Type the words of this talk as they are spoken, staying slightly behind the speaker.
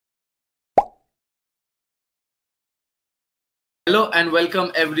Hello and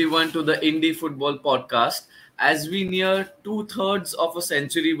welcome everyone to the Indie Football Podcast. As we near two-thirds of a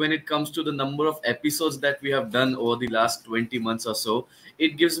century when it comes to the number of episodes that we have done over the last 20 months or so,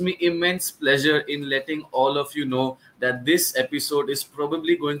 it gives me immense pleasure in letting all of you know that this episode is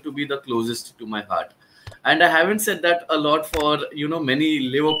probably going to be the closest to my heart. And I haven't said that a lot for many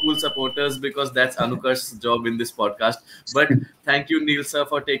Liverpool supporters because that's Anukarsh's job in this podcast. But thank you, Neel Shah,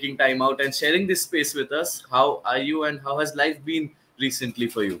 for taking time out and sharing this space with us. How are you, and how has life been recently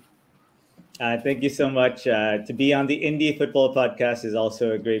for you? Thank you so much. To be on the Indie Football Podcast is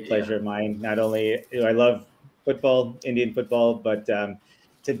also a great pleasure of mine. Not only do I love football, Indian football, but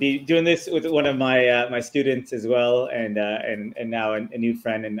to be doing this with one of my students as well, and now a new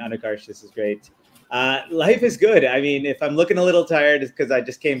friend in Anukarsh. This is great. Life is good. I mean, if I'm looking a little tired, it's because I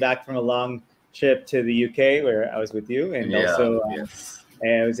just came back from a long trip to the UK where I was with you, and also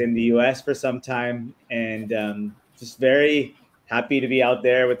I was in the US for some time, and just very happy to be out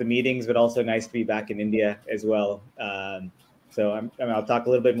there with the meetings, but also nice to be back in India as well. So I'll talk a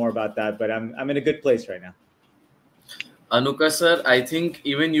little bit more about that, but I'm in a good place right now. Anukarsh sir, I think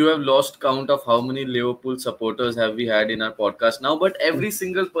even you have lost count of how many Liverpool supporters have we had in our podcast now, but every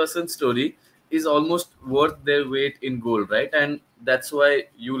single person's story is almost worth their weight in gold, right? And that's why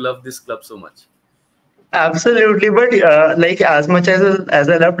you love this club so much. Absolutely, but like as much as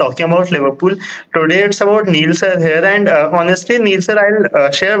I love talking about Liverpool, today it's about Neel sir here. And honestly, Neel sir,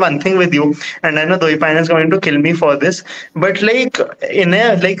 I'll share one thing with you. And I know Dwaipayan is going to kill me for this, but like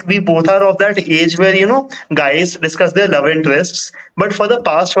we both are of that age where guys discuss their love interests. But for the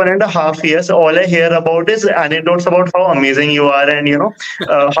past 1.5 years, all I hear about is anecdotes about how amazing you are, and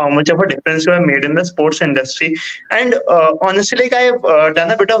how much of a difference you have made in the sports industry. And honestly, like I've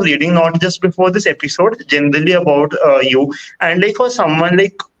done a bit of reading, not just before this episode, generally about you, and like for someone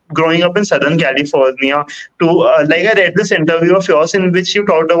like growing up in Southern California, to like I read this interview of yours in which you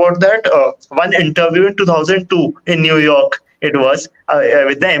talked about that one interview in 2002 in New York. It was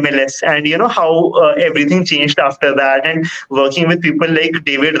with the MLS, and how everything changed after that, and working with people like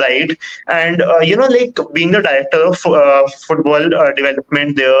David Wright, and like being the director of football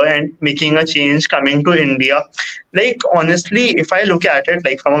development there, and making a change, coming to India. Like honestly, if I look at it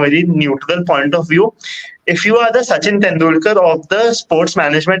like from a very neutral point of view, if you are the Sachin Tendulkar of the sports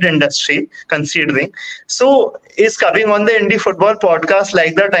management industry, considering, so is coming on the Indie Football Podcast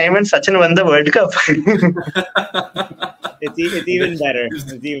like the time when Sachin won the World Cup? It's even better.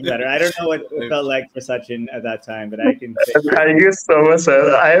 It's even better. I don't know what it felt like for Sachin at that time, but I can say. Thank you so much,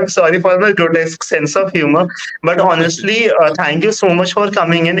 sir. I am sorry for my grotesque sense of humor, but honestly, thank you so much for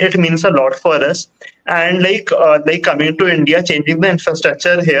coming in. It means a lot for us. And like coming to India, changing the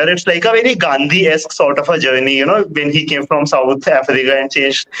infrastructure here, it's like a very Gandhi-esque sort of a journey, when he came from South Africa and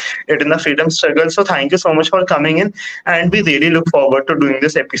changed it in the freedom struggle. So thank you so much for coming in, and we really look forward to doing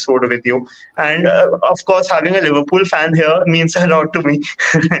this episode with you. And of course, having a Liverpool fan here means a lot to me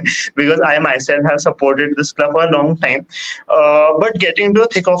because I myself have supported this club for a long time. But getting to the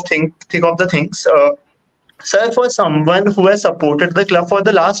thick of the things. Sir, for someone who has supported the club for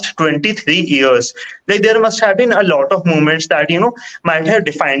the last 23 years, like there must have been a lot of moments that, might have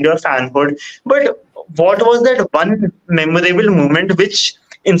defined your fanhood. But what was that one memorable moment which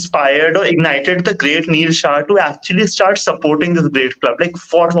inspired or ignited the great Neel Shah to actually start supporting this great club? Like,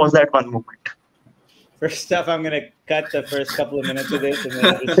 what was that one moment? First off, I'm going to cut the first couple of minutes of this and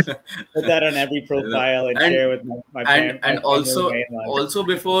then just put that on every profile and share with my and also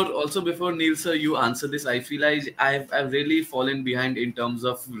before Neel sir, you answer this, I feel I've really fallen behind in terms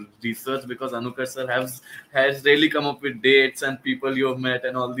of research because Anukarsh sir has really come up with dates and people you have met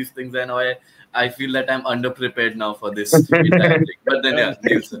and all these things, and I feel that I'm underprepared now for this entire thing. But then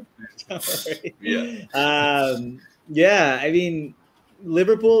Neel sir. I mean,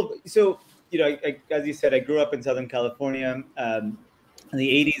 Liverpool. So as you said, I grew up in Southern California in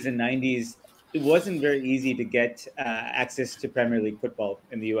the 80s and 90s. It wasn't very easy to get access to Premier League football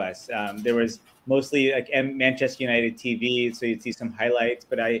in the US. There was mostly like Manchester United TV, so you'd see some highlights,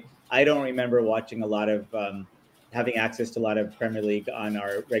 but I don't remember watching a lot of having access to a lot of Premier League on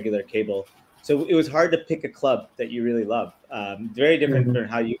our regular cable. So it was hard to pick a club that you really love. Very different from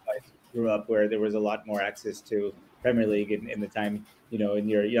how you guys grew up, where there was a lot more access to Premier League in the time, in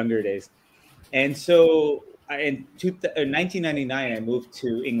your younger days. And so in 1999, I moved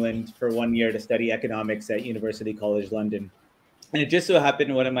to England for 1 year to study economics at University College London. And it just so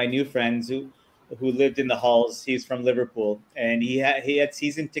happened one of my new friends who lived in the halls, he's from Liverpool, and he had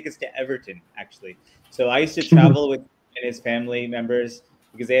season tickets to Everton, actually. So I used to travel with his family members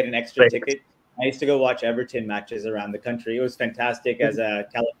because they had an extra ticket. I used to go watch Everton matches around the country. It was fantastic as a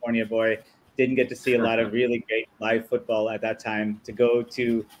California boy. didn't get to see a lot of really great live football at that time, to go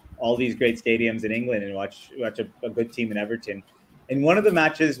to all these great stadiums in England and watch a good team in Everton. And one of the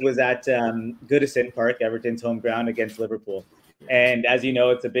matches was at Goodison Park, Everton's home ground, against Liverpool. And as you know,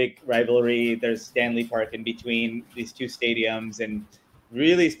 it's a big rivalry. There's Stanley Park in between these two stadiums, and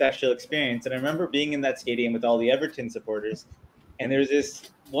really special experience. And I remember being in that stadium with all the Everton supporters, and there's this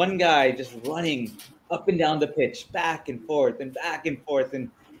one guy just running up and down the pitch, back and forth and back and forth. And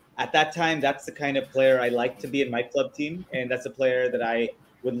at that time, that's the kind of player I like to be in my club team, and that's a player that I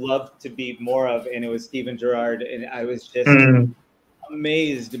would love to be more of. And it was Steven Gerrard, and I was just Mm.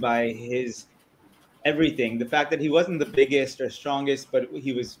 amazed by his everything. The fact that he wasn't the biggest or strongest, but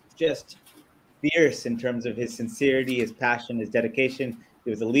he was just fierce in terms of his sincerity, his passion, his dedication. He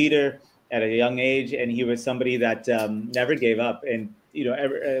was a leader at a young age, and he was somebody that never gave up. And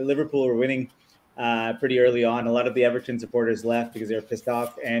Liverpool were winning pretty early on. A lot of the Everton supporters left because they were pissed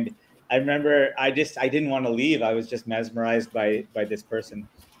off. And I remember I didn't want to leave. I was just mesmerized by this person.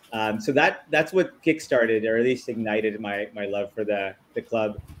 So that's what kickstarted, or at least ignited, my love for the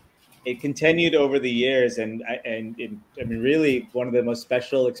club. It continued over the years, and I mean, really, one of the most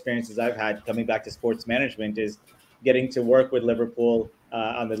special experiences I've had coming back to sports management is getting to work with Liverpool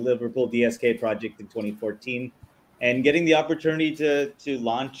on the Liverpool DSK project in 2014, and getting the opportunity to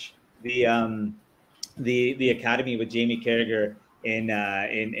launch the academy with Jamie Carragher in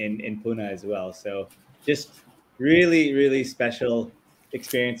Pune as well. So just really special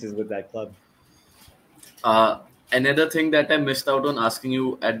experiences with that club. Another thing that I missed out on asking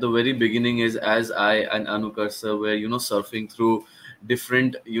you at the very beginning is, as I and Anukarsh sir were, surfing through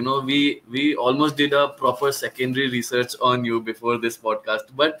different, we almost did a proper secondary research on you before this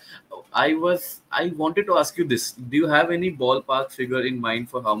podcast. But I wanted to ask you this: do you have any ballpark figure in mind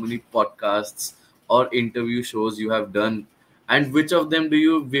for how many podcasts or interview shows you have done, and which of them do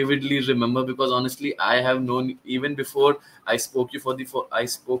you vividly remember? Because honestly, I have known, even before I spoke to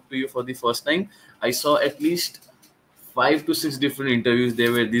you for the first time, I saw at least 5 to 6 different interviews.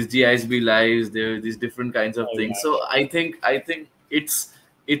 There were these GISB lives, there were these different kinds of things. Yeah. So I think it's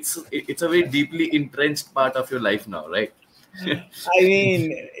a very deeply entrenched part of your life now, right? I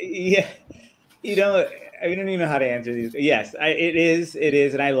mean, yeah, I don't even know how to answer these. Yes, it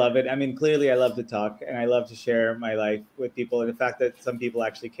is, and I love it. I mean, clearly, I love to talk, and I love to share my life with people. And the fact that some people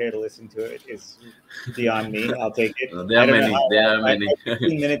actually care to listen to it is beyond me. I'll take it. There are many. There are My many.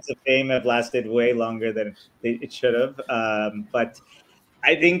 15 minutes of fame have lasted way longer than it should have. But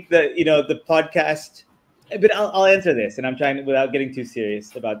I think that the podcast. But I'll answer this, and I'm trying without getting too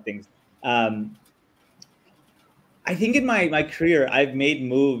serious about things. I think in my career, I've made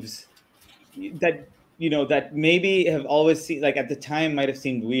moves that that maybe have always seemed, like, at the time might have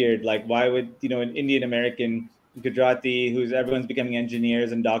seemed weird. Like, why would an Indian American, Gujarati, who's everyone's becoming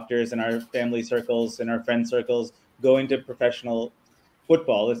engineers and doctors in our family circles and our friend circles, go into professional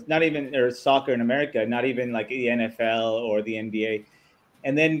football? It's not even, or soccer in America, not even like the NFL or the NBA.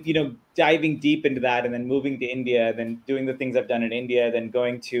 And then diving deep into that, and then moving to India, then doing the things I've done in India, then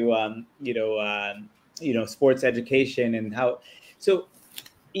going to sports education, and how so.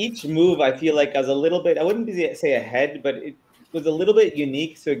 Each move, I feel like, I was a little bit, I wouldn't say ahead, but it was a little bit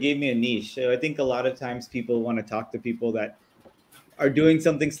unique. So it gave me a niche. So I think a lot of times people want to talk to people that are doing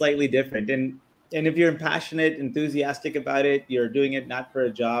something slightly different. And if you're passionate, enthusiastic about it, you're doing it not for a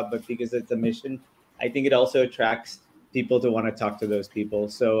job, but because it's a mission, I think it also attracts people to want to talk to those people.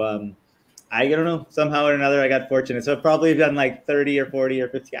 So I don't know, somehow or another, I got fortunate. So I've probably done like 30 or 40 or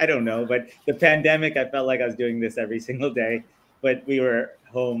 50, I don't know. But the pandemic, I felt like I was doing this every single day. But we were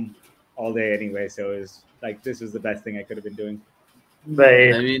home all day anyway, so it was like this was the best thing I could have been doing.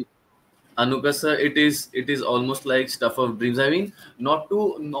 Right. I mean, Anukarsh sir, it is almost like stuff of dreams. I mean, not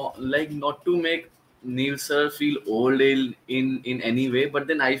to make Neel sir feel old in any way, but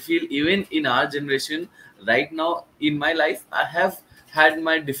then I feel even in our generation right now, in my life, I have had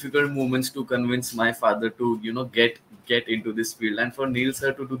my difficult moments to convince my father to get into this field. And for Neel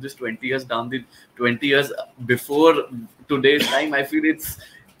sir to do this 20 years before today's time, I feel it's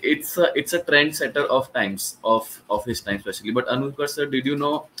a trendsetter of times of his time, especially. But Anukarsh sir, did you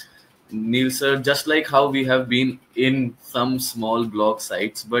know, Neel sir, just like how we have been in some small blog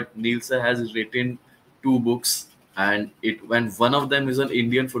sites, but Neel sir has written 2 books, and when one of them is on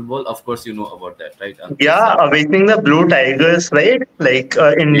Indian football. Of course, you know about that, right, Anukarsh Yeah, sir? awakening the blue tigers, right? Like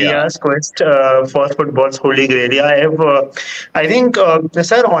Yeah. India's quest for football's holy grail. Yeah, I think,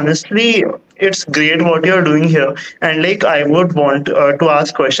 sir, honestly, it's great what you're doing here. And like, I would want to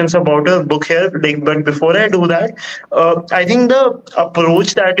ask questions about your book here. Like, but before I do that, I think the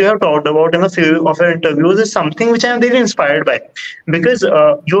approach that you have talked about in a few of your interviews is something which I'm really inspired by, because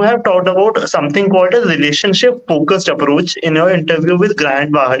you have talked about something called a relationship focused approach in your interview with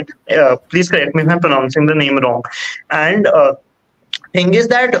Grant Bahal. Please correct me if I'm pronouncing the name wrong. And thing is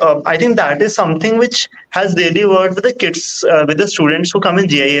that I think that is something which has really worked with the kids, with the students who come in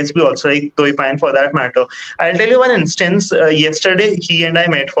GISB also, like Dwaipayan for that matter. I'll tell you one instance. Yesterday, he and I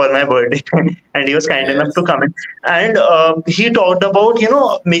met for my birthday, and he was kind enough to Yes. come in. And he talked about,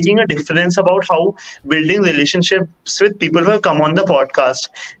 making a difference about how building relationships with people who have come on the podcast.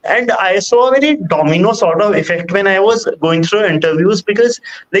 And I saw a very domino sort of effect when I was going through interviews, because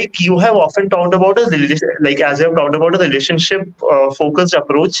like you have often talked about like as you have talked about a relationship focused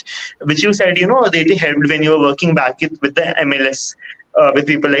approach, which you said really helped when you were working back with the MLS. With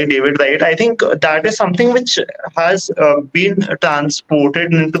people like David Wright, I think that is something which has been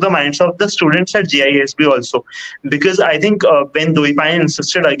transported into the minds of the students at GISB also. Because I think when Dwaipayan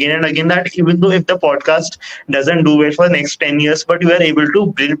insisted again and again that even though if the podcast doesn't do well for the next 10 years, but you are able to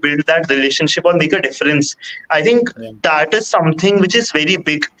build that relationship or make a difference, I think Yeah. that is something which is very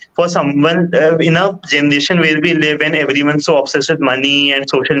big for someone in a generation where we live, and everyone's so obsessed with money and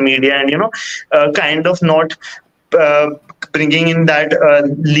social media, and kind of not uh, bringing in that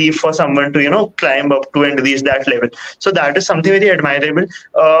leap for someone to climb up to and reach that level. So that is something very admirable.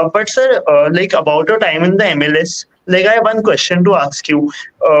 But sir, like about your time in the MLS, like I have one question to ask you.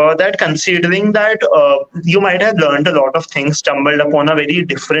 That considering that you might have learned a lot of things, stumbled upon a very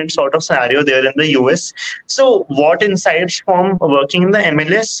different sort of scenario there in the US. So what insights from working in the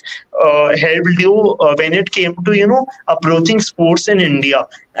MLS helped you when it came to approaching sports in India,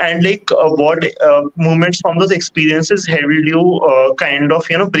 and like what movements from those experiences helped you kind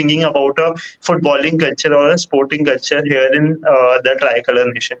of bringing about a footballing culture or a sporting culture here in the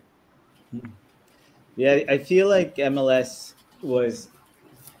Tricolor Nation? Yeah, I feel like MLS was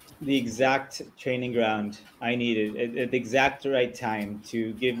the exact training ground I needed at the exact right time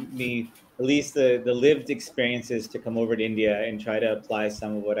to give me at least the lived experiences to come over to India and try to apply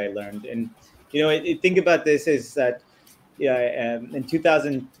some of what I learned. And think about this is that in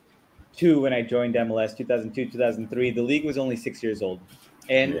 2002 when I joined MLS, 2002 2003, the league was only 6 years old,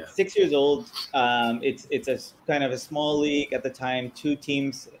 and Yeah. 6 years old, it's a kind of a small league at the time. Two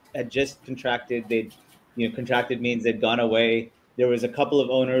teams had just contracted. They'd contracted means they'd gone away. There was a couple of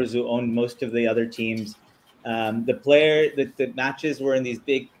owners who owned most of the other teams. The matches were in these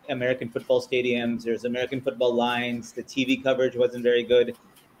big American football stadiums. There's American football lines. The TV coverage wasn't very good,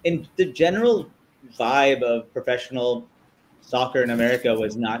 and the general vibe of professional soccer in America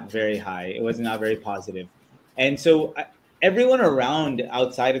was not very high. It was not very positive, and so everyone around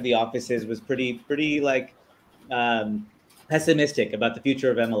outside of the offices was pretty like um, pessimistic about the future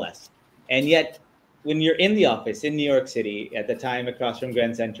of MLS. And yet, when you're in the office in New York City at the time across from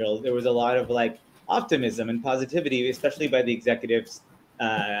Grand Central, there was a lot of like optimism and positivity, especially by the executives,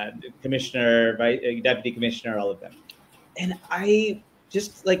 commissioner, deputy commissioner, all of them. And I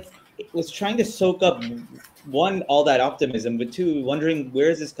just like was trying to soak up one, all that optimism, but two, wondering where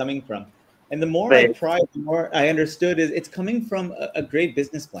is this coming from. And the more I Right. tried, the more I understood is it's coming from a great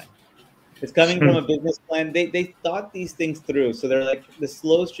business plan. It's coming from a business plan. They thought these things through. So they're like, the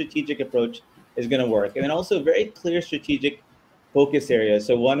slow strategic approach is going to work. And then also very clear strategic focus areas.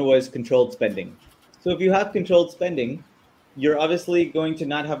 So one was controlled spending. So if you have controlled spending, you're obviously going to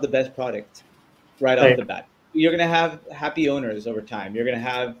not have the best product right off Right. the bat. You're going to have happy owners over time. You're going to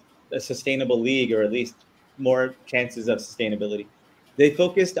have a sustainable league, or at least more chances of sustainability. They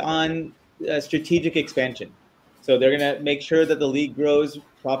focused on strategic expansion. So they're going to make sure that the league grows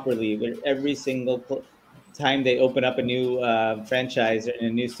properly. Where every single time they open up a new franchise in a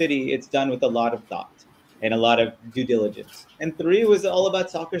new city, it's done with a lot of thought and a lot of due diligence. And three was all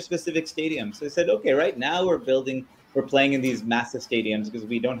about soccer specific stadiums. So they said, okay, right now we're playing in these massive stadiums because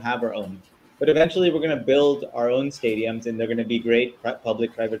we don't have our own. But eventually we're going to build our own stadiums, and they're going to be great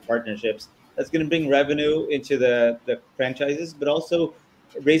public private partnerships. That's going to bring revenue into the franchises, but also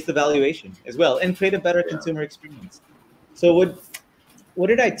raise the valuation as well and create a better Yeah. consumer experience. So what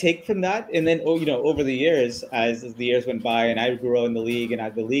did I take from that? And then, over the years, as the years went by and I grew in the league and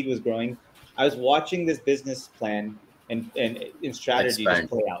as the league was growing, I was watching this business plan and in strategy just Expand.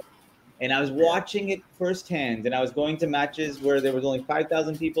 play out. And I was Yeah. watching it firsthand. And I was going to matches where there was only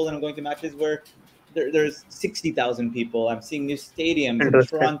 5,000 people, and I'm going to matches where there's 60,000 people. I'm seeing new stadiums in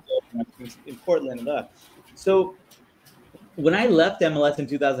Interesting. Toronto, and I'm seeing in Portland. So when I left MLS in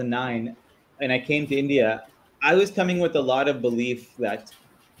 2009 and I came to India, I was coming with a lot of belief that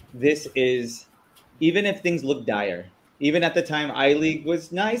this is, even if things look dire, even at the time, I League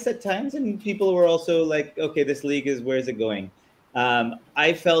was nice at times, and people were also like, okay, this league is, where's it going?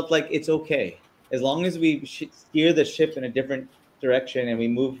 I felt like it's okay as long as we steer the ship in a different direction and we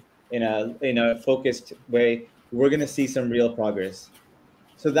move in a focused way. We're going to see some real progress.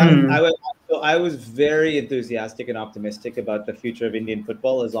 So that Hmm. I was very enthusiastic and optimistic about the future of Indian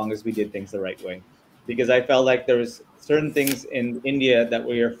football as long as we did things the right way, because I felt like there was certain things in India that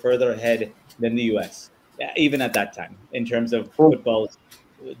we are further ahead than the U.S. Even at that time in terms of Oh, football.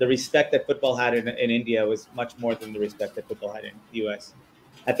 The respect that football had in India was much more than the respect that football had in the U.S.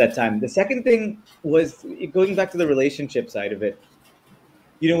 at that time. The second thing was going back to the relationship side of it.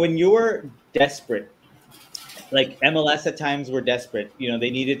 When you're desperate, like MLS at times were desperate. They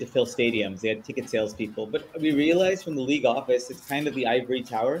needed to fill stadiums. They had ticket salespeople. But we realized from the league office, it's kind of the ivory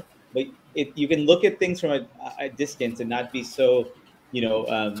tower. But you can look at things from a distance and not be so,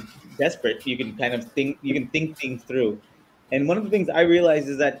 desperate. You can kind of think. You can think things through. And one of the things I realized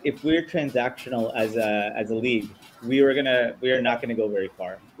is that if we're transactional as a league, we are not gonna go very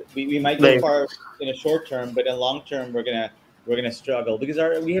far. We might go right. far in a short term, but in long term, we're gonna struggle because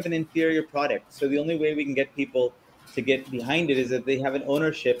we have an inferior product. So the only way we can get people to get behind it is that they have an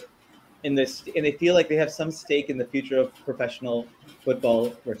ownership in this, and they feel like they have some stake in the future of professional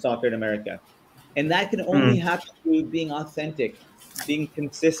football or soccer in America. And that can only Hmm. happen through being authentic, being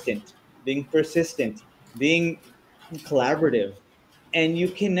consistent, being persistent, being collaborative. And you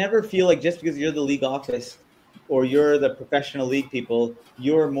can never feel like just because you're the league office or you're the professional league people,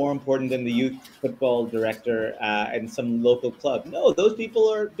 you're more important than the youth football director and some local club. No, those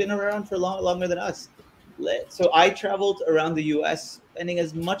people are been around for longer than us. So I traveled around the U.S. spending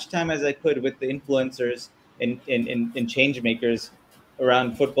as much time as I could with the influencers and change makers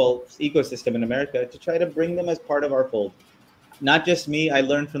around football ecosystem in America to try to bring them as part of our fold. Not just me, I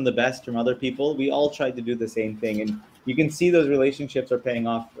learned from the best from other people. We all tried to do the same thing, and you can see those relationships are paying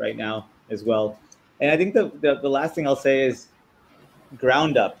off right now as well. And I think the last thing I'll say is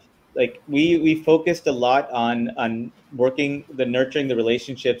ground up. Like we focused a lot on working the nurturing the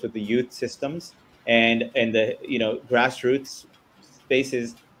relationships with the youth systems and the grassroots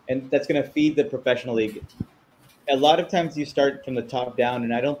spaces, and that's going to feed the professional league. A lot of times you start from the top down,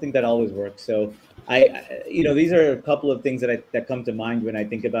 and I don't think that always works. So these are a couple of things that come to mind when I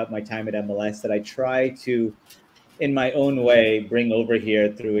think about my time at MLS that I try to, in my own way, bring over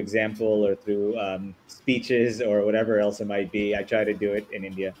here through example or through speeches or whatever else it might be. I try to do it in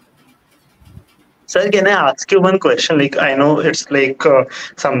India. Sir, can I ask you one question? Like, I know it's like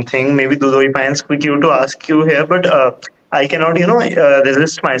something maybe Dudoi fans quick you to ask you here, but I cannot,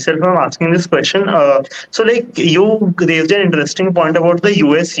 resist myself from asking this question. So, you raised an interesting point about the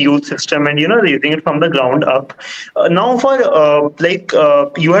US youth system and, raising it from the ground up. Now, for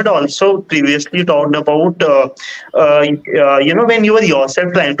you had also previously talked about, when you were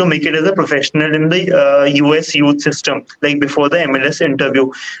yourself trying to make it as a professional in the US youth system, like before the MLS interview.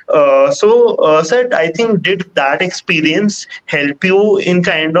 Sir, I think did that experience help you in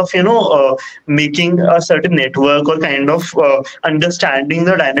kind of making a certain network or kind of understanding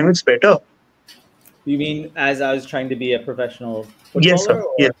the dynamics better? You mean as I was trying to be a professional Yes, sir.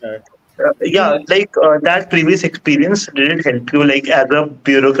 footballer, Yes. or you Yeah, know, like that previous experience, did it help you like as a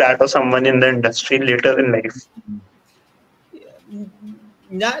bureaucrat or someone in the industry later in life?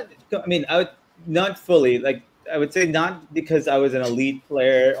 not I mean I would not fully, like I would say not because I was an elite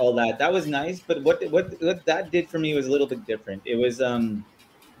player, all that was nice, but what that did for me was a little bit different. It was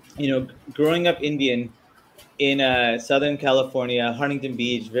growing up Indian in Southern California, Huntington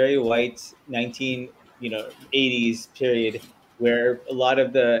Beach, very white, 1980s period, where a lot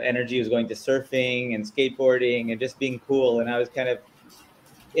of the energy was going to surfing and skateboarding and just being cool, and I was kind of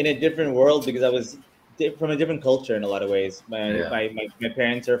in a different world because I was from a different culture in a lot of ways. Yeah. My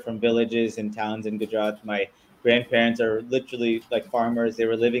parents are from villages and towns in Gujarat. My grandparents are literally like farmers. They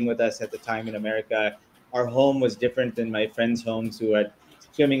were living with us at the time in America. Our home was different than my friends' homes who had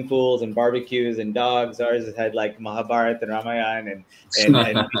swimming pools and barbecues and dogs. Ours had like Mahabharat and Ramayan and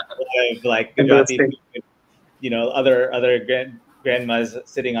like Gujarati Interesting. food, other grandmas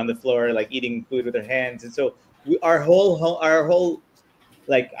sitting on the floor like eating food with their hands. And so our whole,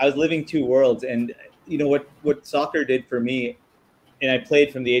 like I was living two worlds. And what soccer did for me, and I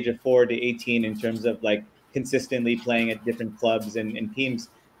played from the age of 4 to 18 in terms of like consistently playing at different clubs and teams,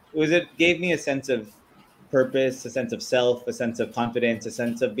 it gave me a sense of purpose, a sense of self, a sense of confidence, a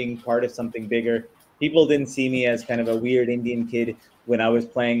sense of being part of something bigger. People didn't see me as kind of a weird Indian kid when I was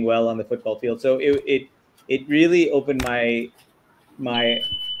playing well on the football field. So it really opened my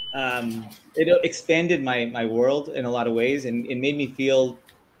it expanded my world in a lot of ways, and it made me feel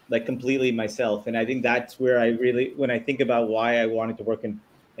like completely myself. And I think that's where I really, when I think about why I wanted to work in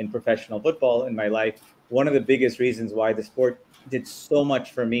professional football in my life, one of the biggest reasons why the sport did so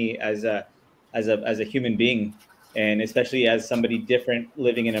much for me as a human being, and especially as somebody different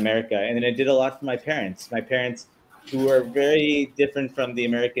living in America. And then it did a lot for my parents. My parents, who are very different from the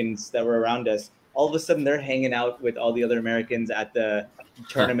Americans that were around us, all of a sudden they're hanging out with all the other Americans at the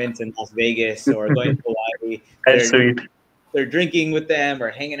tournaments in Las Vegas or going to Hawaii. That's They're sweet. they're drinking with them or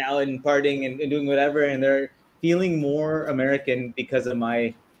hanging out and partying and doing whatever, and they're feeling more American because of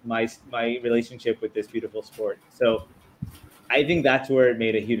my relationship with this beautiful sport. So I think that's where it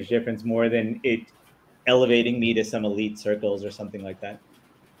made a huge difference, more than it elevating me to some elite circles or something like that.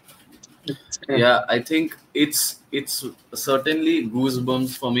 Yeah, I think it's certainly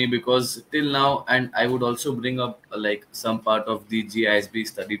goosebumps for me because till now, and I would also bring up like some part of the GISB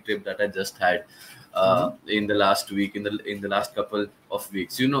study trip that I just had in the last week, in the last couple of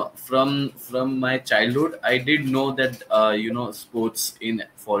weeks. From my childhood, I did know that sports in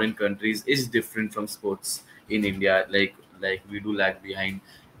foreign countries is different from sports in India. Like we do lag behind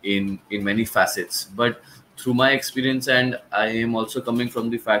in many facets, but through my experience, and I am also coming from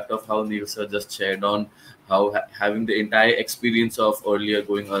the fact of how Neel sir just shared on how having the entire experience of earlier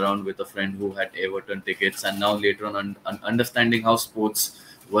going around with a friend who had Everton tickets, and now later on understanding how sports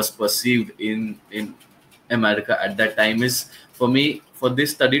was perceived in America at that time, is for me, for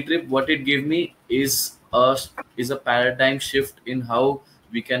this study trip, what it gave me is a paradigm shift in how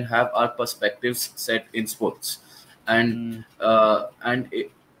we can have our perspectives set in sports. and Mm.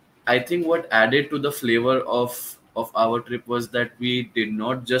 I think what added to the flavor of our trip was that we did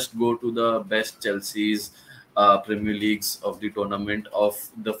not just go to the best Chelsea's Premier Leagues of the tournament of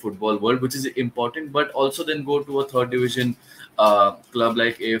the football world, which is important, but also then go to a third division club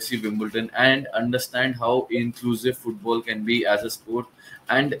like AFC Wimbledon and understand how inclusive football can be as a sport.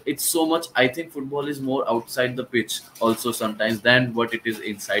 And it's so much. I think football is more outside the pitch also sometimes than what it is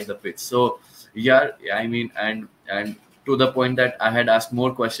inside the pitch. So yeah, I mean, and to the point that I had asked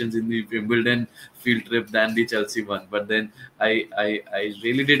more questions in the Wimbledon field trip than the Chelsea one. But then I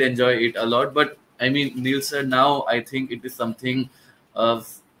really did enjoy it a lot. But I mean, Neil sir, now I think it is something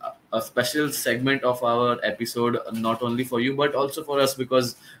of a special segment of our episode, not only for you but also for us,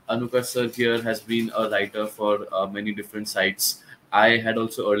 because Anukarsh sir here has been a writer for many different sites. I had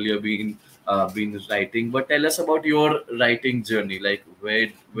also earlier been writing, but tell us about your writing journey. Like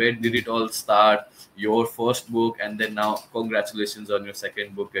where did it all start? Your first book, and then now congratulations on your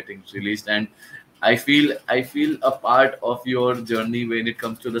second book getting released. And I feel a part of your journey when it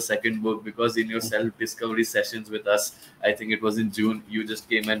comes to the second book, because in your self discovery sessions with us, I think it was in June, you just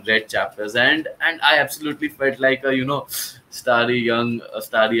came and read chapters, and I absolutely felt like a starry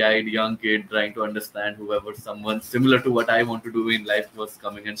eyed young kid trying to understand whoever someone similar to what I want to do in life was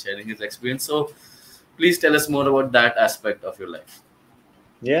coming and sharing his experience. So please tell us more about that aspect of your life.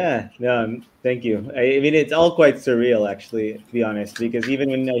 Yeah, no, thank you. I mean, it's all quite surreal, actually, to be honest, because even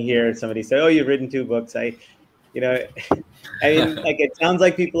when I hear somebody say, "Oh, you've written two books," you know, I mean, like it sounds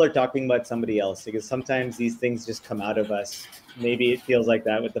like people are talking about somebody else, because sometimes these things just come out of us. Maybe it feels like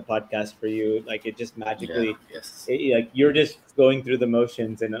that with the podcast for you, like it just Yeah. magically, Yes. like you're just going through the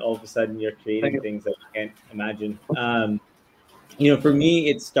motions, and all of a sudden you're Thank creating you. things that you can't imagine. For me,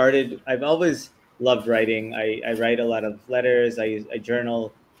 it started. I've always loved writing. I write a lot of letters. I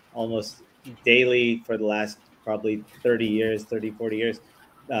journal almost daily for the last probably 30 years, 30, 40 years,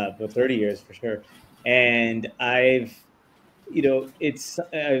 but 30 years for sure. And I've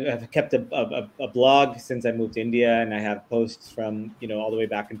kept a blog since I moved to India, and I have posts from, all the way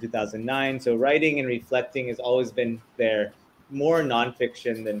back in 2009. So writing and reflecting has always been there, more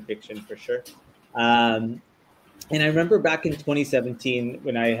nonfiction than fiction for sure. Um, and I remember back in 2017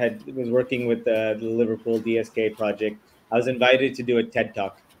 when was working with the Liverpool DSK project, I was invited to do a TED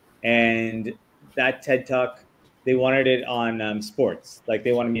Talk, and that TED Talk, they wanted it on sports. Like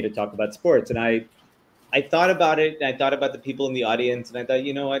they wanted me to talk about sports, and I thought about it, and I thought about the people in the audience, and I thought,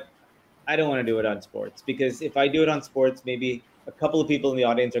 you know what, I don't want to do it on sports, because if I do it on sports, maybe a couple of people in the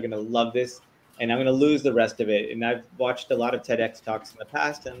audience are going to love this, and I'm going to lose the rest of it. And I've watched a lot of TEDx talks in the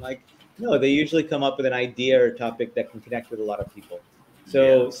past, and like, no, they usually come up with an idea or topic that can connect with a lot of people. Yeah.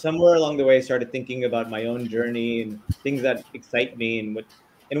 So somewhere along the way, I started thinking about my own journey and things that excite me,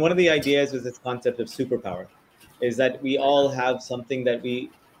 and one of the ideas was this concept of superpower, is that we all have something that we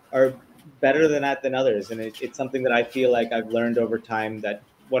are better than others, and it's something that I feel like I've learned over time, that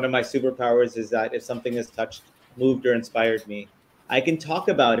one of my superpowers is that if something has touched, moved, or inspired me, I can talk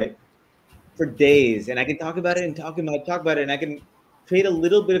about it for days, and I can talk about it and talk about it, and I can create a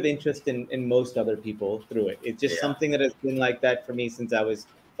little bit of interest in most other people through it. It's just Yeah. something that has been like that for me since I was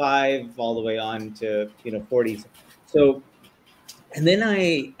 5 all the way on to 40s. So, and then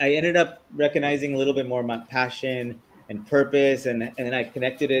I ended up recognizing a little bit more my passion and purpose, and then I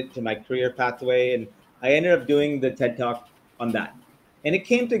connected it to my career pathway, and I ended up doing the TED Talk on that, and it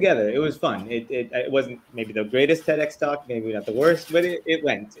came together. It was fun. It wasn't maybe the greatest TEDx talk, maybe not the worst, but it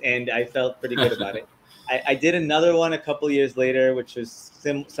went, and I felt pretty good about it. I did another one a couple years later, which was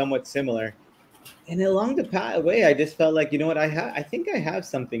somewhat similar. And along the way, I just felt like, you know what, I think I have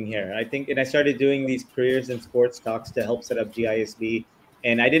something here. And I started doing these careers and sports talks to help set up GISB.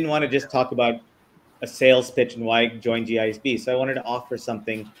 And I didn't want to just talk about a sales pitch and why I joined GISB. So I wanted to offer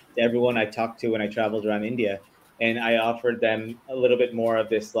something to everyone I talked to when I traveled around India. And I offered them a little bit more of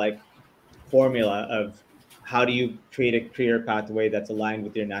this like formula of how do you create a career pathway that's aligned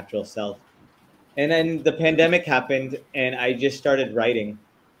with your natural self. And then the pandemic happened, and I just started writing,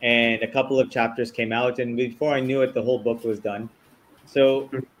 and a couple of chapters came out, and before I knew it, the whole book was done. So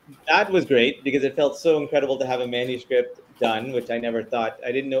that was great because it felt so incredible to have a manuscript done, which I never thought.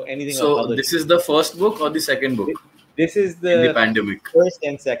 I didn't know anything about publishing. So this is the first book or the second book? This is the pandemic. First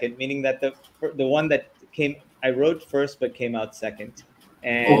and second, meaning that the one that I wrote first but came out second.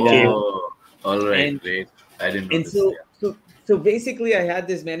 And, all right, great. I didn't know this. So basically, I had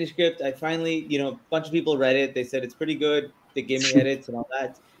this manuscript. I finally, a bunch of people read it. They said it's pretty good. They gave me edits and all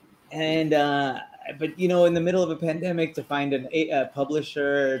that. And but in the middle of a pandemic, to find a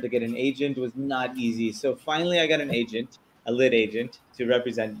publisher, to get an agent was not easy. So finally, I got an agent, a lit agent, to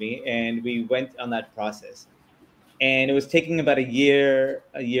represent me, and we went on that process. And it was taking about a year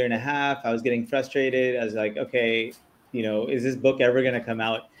and a half. I was getting frustrated. I was like, okay, is this book ever going to come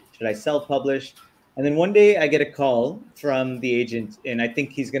out? Should I self-publish? And then one day I get a call from the agent, and I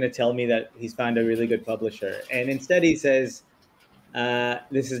think he's going to tell me that he's found a really good publisher. And instead he says,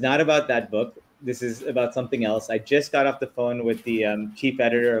 this is not about that book. This is about something else. I just got off the phone with the chief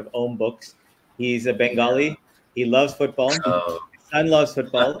editor of Om Books. He's a Bengali. He loves football. His son loves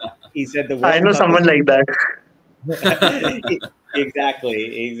football. He said the World I know Cup someone like that.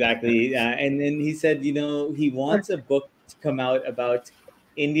 Exactly. And then he said, he wants a book to come out about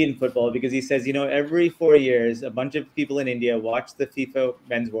Indian football because he says, every 4 years, a bunch of people in India watch the FIFA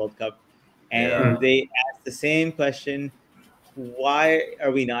Men's World Cup, and they ask the same question: why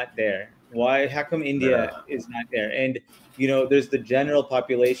are we not there? How come India is not there? And there's the general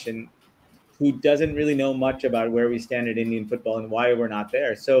population who doesn't really know much about where we stand in Indian football and why we're not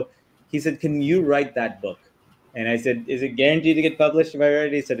there. So he said, can you write that book? And I said, is it guaranteed to get published if I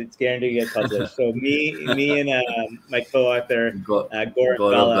write it? He said, it's guaranteed to get published. So me and my co-author, Gaurav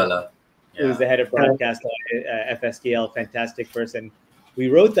Gala, who's the head of broadcast at FSKL, fantastic person. We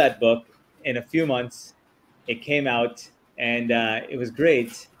wrote that book in a few months. It came out, and it was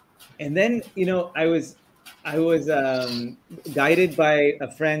great. And then, I was guided by a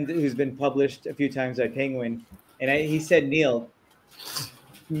friend who's been published a few times by Penguin. And he said, Neel,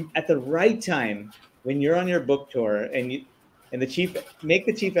 at the right time, when you're on your book tour and the chief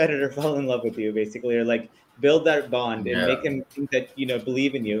editor fall in love with you, basically, or like build that bond and make him think that,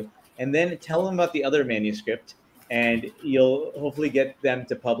 believe in you, and then tell him about the other manuscript, and you'll hopefully get them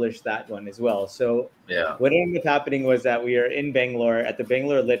to publish that one as well. So what ended up happening was that we are in Bangalore at the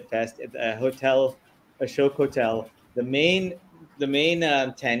Bangalore Lit Fest at a hotel, Ashok Hotel, the main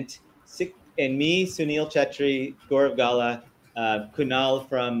tent, and me, Sunil Chetri, Gaurav Gala, Kunal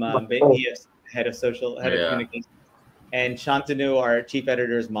from head of communications, and Shantanu, our chief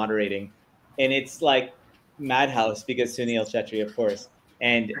editor, is moderating, and it's like madhouse because Sunil Chetri, of course,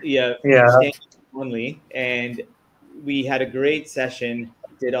 and only, and we had a great session,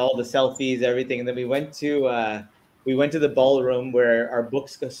 did all the selfies, everything, and then we went to the ballroom where our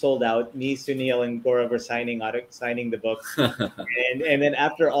books got sold out. Me, Sunil, and Gaurav were signing the books, and then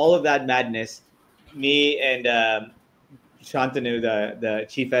after all of that madness, me and Shantanu, the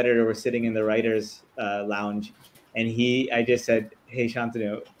chief editor, was sitting in the writers' lounge, and I just said, "Hey,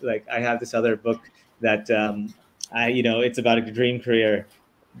 Shantanu, like I have this other book that it's about a dream career.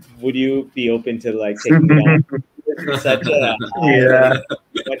 Would you be open to like taking it on?" It's such a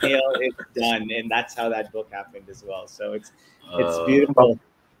what Neel is done, and that's how that book happened as well. So it's beautiful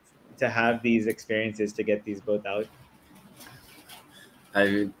to have these experiences to get these both out.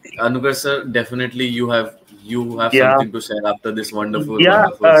 Anukarsh sir, definitely you have something to share after this wonderful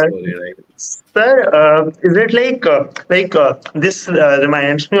story, right? Sir, is it this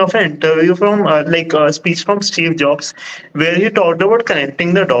reminds me of an interview from a speech from Steve Jobs, where he talked about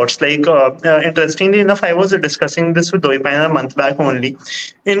connecting the dots. Interestingly enough, I was discussing this with Dwaipayan a month back only,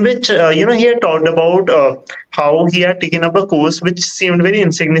 in which he had talked about how he had taken up a course which seemed very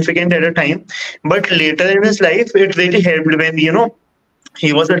insignificant at a time, but later in his life it really helped when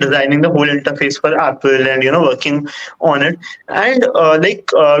he was designing the whole interface for Apple and working on it. And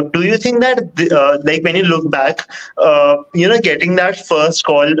do you think that like when you look back, getting that first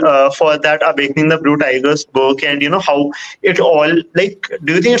call for that Awakening the Blue Tigers book, and how it all, like,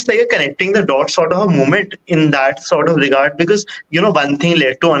 do you think it's like a connecting the dots sort of a moment in that sort of regard? Because one thing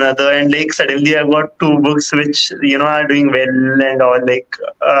led to another, and like suddenly I've got two books which are doing well and all. Like,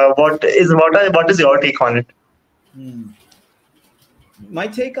 what is your take on it? Hmm. My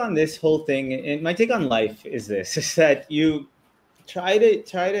take on this whole thing, and my take on life, is this: is that you try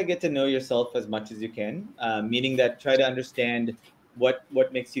to get to know yourself as much as you can, meaning that try to understand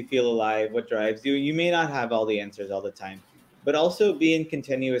what makes you feel alive, what drives you. You may not have all the answers all the time, but also be in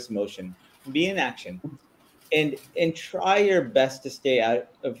continuous motion, be in action, and try your best to stay out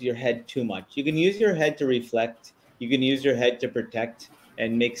of your head too much. You can use your head to reflect, you can use your head to protect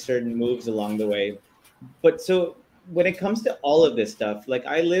and make certain moves along the way. But so when it comes to all of this stuff, like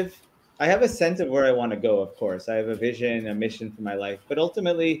I have a sense of where I want to go. Of course, I have a vision, a mission for my life, but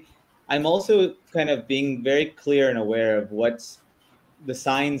ultimately I'm also kind of being very clear and aware of what's the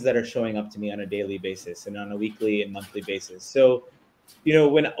signs that are showing up to me on a daily basis and on a weekly and monthly basis. So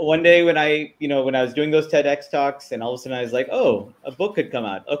when one day when I was doing those TEDx talks, and all of a sudden I was like, oh, a book could come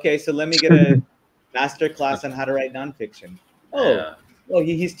out. Okay, so let me get a master class on how to write nonfiction. Oh, Yeah.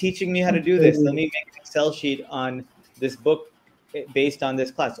 he's teaching me how to do this. Let me make an Excel sheet on this book based on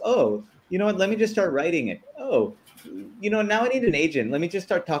this class. Oh, you know what? Let me just start writing it. Oh, now I need an agent. Let me just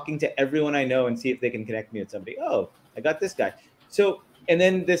start talking to everyone I know and see if they can connect me with somebody. Oh, I got this guy. So, and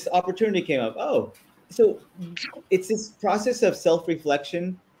then this opportunity came up. Oh, so it's this process of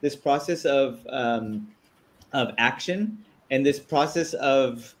self-reflection, this process of action, and this process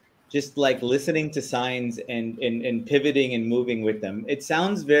of just like listening to signs and pivoting and moving with them. It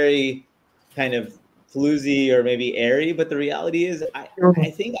sounds very kind of floozy or maybe airy, but the reality is I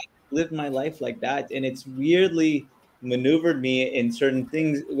think I lived my life like that, and it's weirdly maneuvered me in certain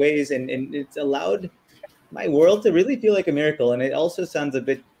things ways, and it's allowed my world to really feel like a miracle. And it also sounds a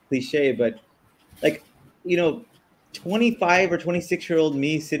bit cliche, but like, you know, 25 or 26-year-old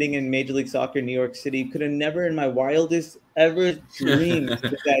me sitting in Major League Soccer in New York City could have never in my wildest ever dreamed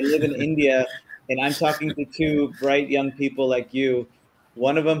that I live in India and I'm talking to two bright young people like you,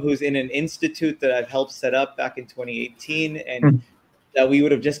 one of them who's in an institute that I've helped set up back in 2018, and that we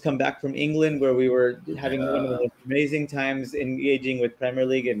would have just come back from England where we were having one of the Yeah. most amazing times engaging with Premier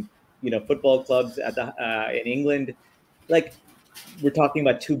League and football clubs at the in England. Like, we're talking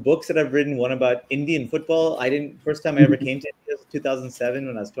about two books that I've written. One about Indian football. First time I ever came to India was 2007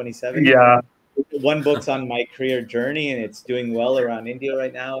 when I was 27. Yeah. One book's on my career journey, and it's doing well around India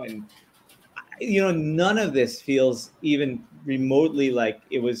right now. And none of this feels even remotely like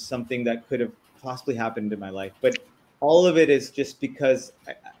it was something that could have possibly happened in my life. But all of it is just because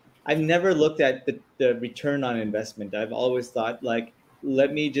I've never looked at the return on investment. I've always thought, like,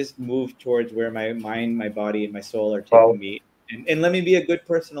 let me just move towards where my mind, my body, and my soul are taking Wow. me, and let me be a good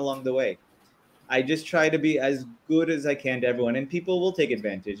person along the way. I just try to be as good as I can to everyone, and people will take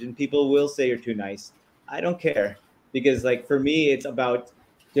advantage, and people will say you're too nice. I don't care, because, like, for me, it's about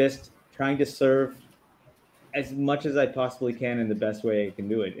just trying to serve as much as I possibly can in the best way I can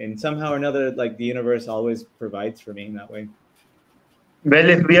do it, and somehow or another, like, the universe always provides for me in that way. Well,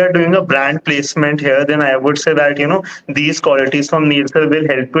 if we are doing a brand placement here, then I would say that, these qualities from Neel sir will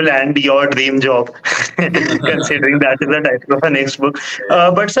help you land your dream job, considering that is the title of our next book.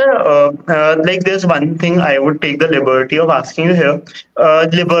 But, sir, like, there's one thing I would take the liberty of asking you here.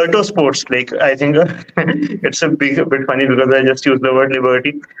 Liberto Sports, like, I think it's a bit funny because I just used the word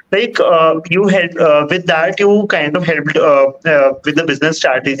liberty. Like, you helped with that, you kind of helped with the business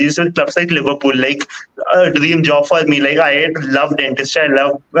strategies with clubs like Liverpool, like a dream job for me. Like, I love dentistry, I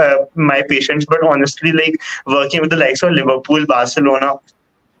love my patients, but honestly, like, working with the likes of Liverpool, Barcelona,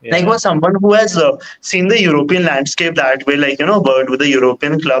 like, Yeah. was someone who has seen the European landscape that way, like, worked with the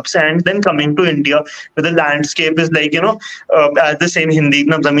European clubs, and then coming to India, where the landscape is like, as the same Hindi,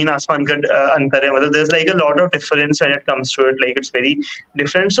 na zameen asman ka antar hai. Matlab, there's like a lot of difference when it comes to it. Like, it's very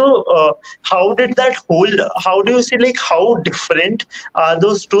different. So, how do you see, like, how different are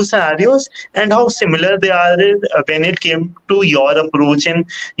those two scenarios, and how similar they are when it came to your approach in,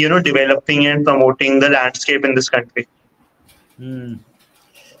 developing and promoting the landscape in this country? Hmm.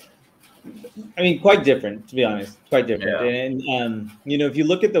 I mean, quite different, to be honest. Quite different. Yeah. And if you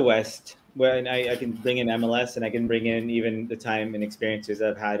look at the West, when I can bring in MLS, and I can bring in even the time and experiences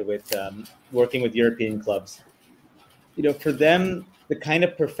I've had with working with European clubs. For them, the kind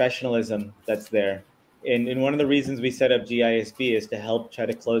of professionalism that's there, and one of the reasons we set up GISB is to help try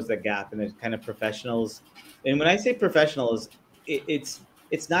to close the gap, and the kind of professionals. And when I say professionals,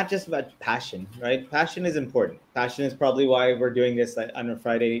 it's not just about passion, right? Passion is important. Passion is probably why we're doing this on a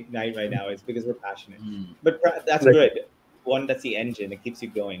Friday night right now. It's because we're passionate. Hmm. But that's Right. good. One, that's the engine. It keeps you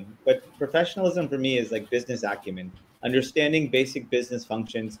going. But professionalism for me is like business acumen, understanding basic business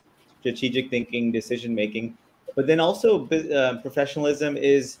functions, strategic thinking, decision making. But then also professionalism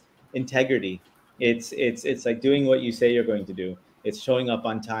is integrity. It's like doing what you say you're going to do. It's showing up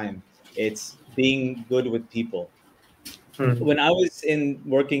on time. It's being good with people. Hmm. When I was in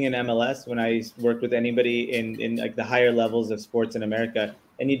working in MLS, when I worked with anybody in like the higher levels of sports in America,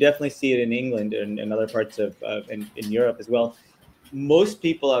 and you definitely see it in England and other parts of in Europe as well. Most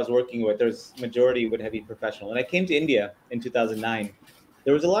people I was working with, there's majority would have be professional. When I came to India in 2009,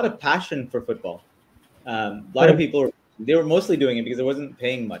 there was a lot of passion for football. A lot of Right. people they were mostly doing it because it wasn't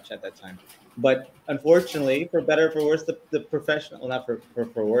paying much at that time. But unfortunately, for better or for worse, the professional, well, not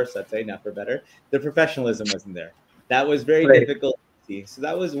for worse, I'd say, not for better, the professionalism wasn't there. That was very Right. difficult to see. So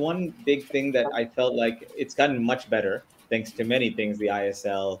that was one big thing that I felt like it's gotten much better thanks to many things, the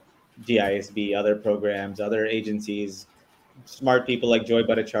ISL, GISB, other programs, other agencies, smart people like Joy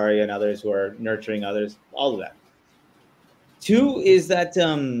Bhattacharya and others who are nurturing others, all of that. Two is that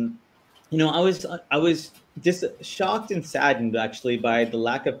I was just shocked and saddened actually by the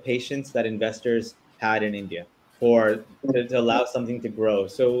lack of patience that investors had in India for to allow something to grow.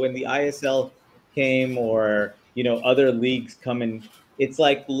 So when the ISL came or other leagues come in, it's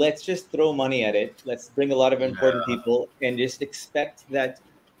like let's just throw money at it. Let's bring a lot of important Yeah. people and just expect that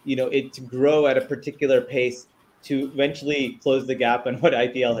it to grow at a particular pace to eventually close the gap on what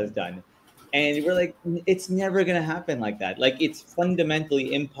IPL has done. And we're like, it's never going to happen like that. Like, it's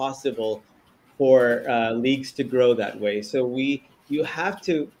fundamentally impossible for leagues to grow that way. So you have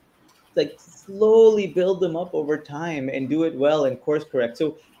to like slowly build them up over time and do it well and course correct.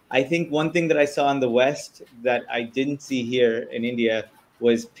 So I think one thing that I saw in the West that I didn't see here in India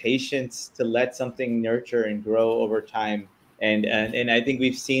was patience to let something nurture and grow over time. And I think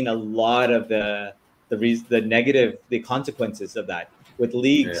we've seen a lot of the negative the consequences of that with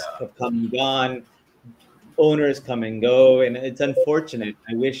leagues Yeah. have come and gone, owners come and go, and it's unfortunate.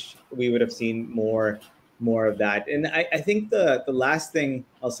 I wish we would have seen more of that. And I think the last thing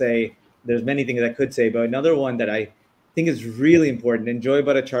I'll say, there's many things I could say, but another one that I think is really important, and Joy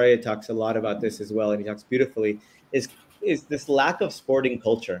Bhattacharya talks a lot about this as well, and he talks beautifully, is this lack of sporting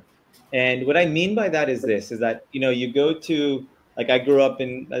culture. And what I mean by that is this: is that you go to, like, I grew up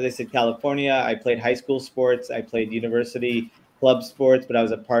in, as I said, California. I played high school sports. I played university club sports, but I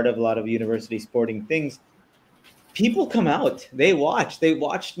was a part of a lot of university sporting things. People come out, they watched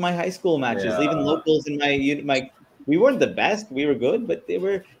my high school matches, even Yeah. locals in my we weren't the best, we were good, but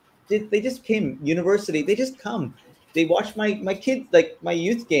they just came. University, they just come, they watch my kids, like my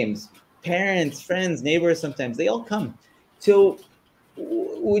youth games, parents, friends, neighbors, sometimes they all come. So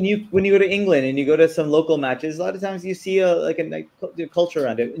when you go to England and you go to some local matches, a lot of times you see a culture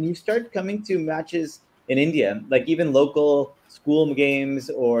around it, and you start coming to matches in India, like even local school games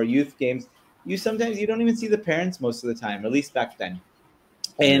or youth games. You don't even see the parents most of the time, at least back then.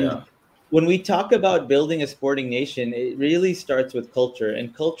 Yeah. And when we talk about building a sporting nation, it really starts with culture.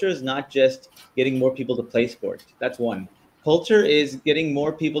 And culture is not just getting more people to play sport. That's one. Culture is getting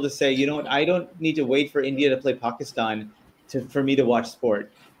more people to say, you know what, I don't need to wait for India to play Pakistan for me to watch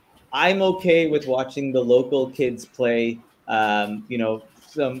sport. I'm okay with watching the local kids play,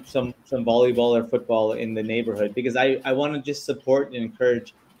 some volleyball or football in the neighborhood, because I want to just support and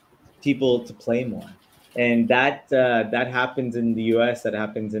encourage people to play more. And that happens in the US, that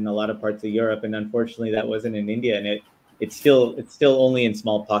happens in a lot of parts of Europe, and unfortunately that wasn't in India, and it's still only in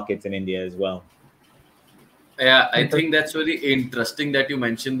small pockets in India as well. Yeah, I think that's very interesting that you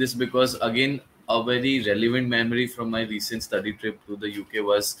mentioned this, because again, a very relevant memory from my recent study trip to the UK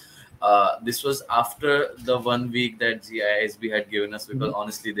was, this was after the 1 week that GISB had given us, because Mhm.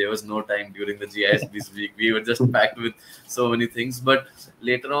 honestly there was no time during the GISB's week. We were just packed with so many things. But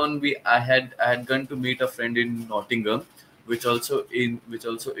later on, I had gone to meet a friend in Nottingham, which also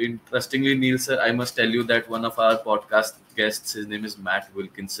interestingly, Neil sir, I must tell you that one of our podcast guests, his name is Matt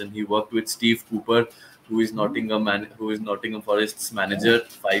Wilkinson. He worked with Steve Cooper, who is Nottingham Forest's manager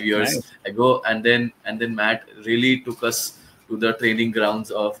 5 years Nice. ago, and then Matt really took us to the training grounds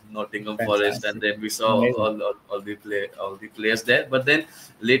of Nottingham Forest, and Fantastic. then we saw Amazing. all the players there. But then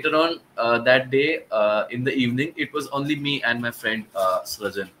later on, that day, in the evening, it was only me and my friend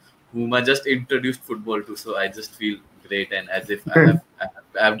Srajan, whom I just introduced football to. So I just feel great, and as if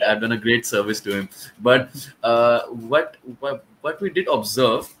I've done a great service to him. But what we did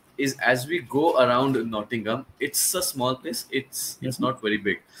observe is, as we go around Nottingham, it's a small place. It's Mhm. not very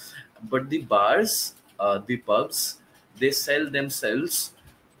big, but the bars, the pubs, they sell themselves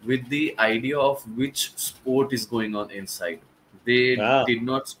with the idea of which sport is going on inside. They Wow. did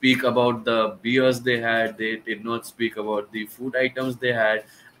not speak about the beers they had. They did not speak about the food items they had,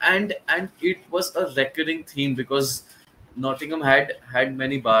 and it was a recurring theme because Nottingham had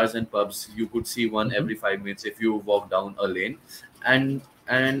many bars and pubs. You could see one Mhm. every 5 minutes if you walk down a lane, and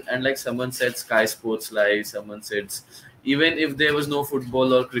like someone said, Sky Sports Live. Someone said, even if there was no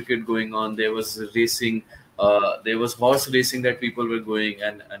football or cricket going on, there was racing. There was horse racing that people were going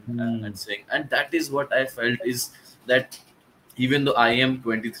and Mm. saying, and that is what I felt is that even though I am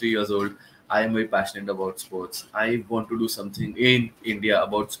 23 years old, I am very passionate about sports. I want to do something in India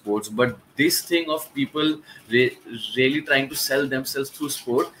about sports. But this thing of people really trying to sell themselves through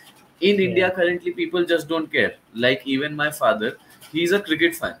sport in Yeah. India currently, people just don't care. Like even my father, he's a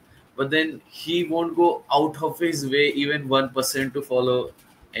cricket fan, but then he won't go out of his way even 1% to follow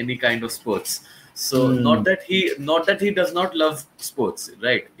any kind of sports. So Mm. not that he does not love sports,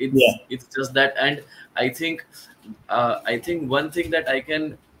 right? Yeah. It's just that, and I think I think one thing that I can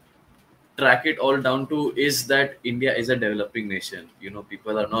track it all down to is that India is a developing nation.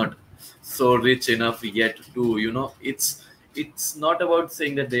 People are not so rich enough yet to, it's not about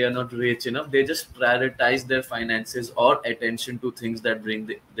saying that they are not rich enough. They just prioritize their finances or attention to things that bring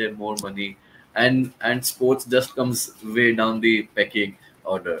their more money, and sports just comes way down the pecking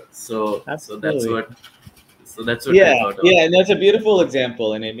order. So Absolutely. that's what I Yeah, thought of. yeah, and that's a beautiful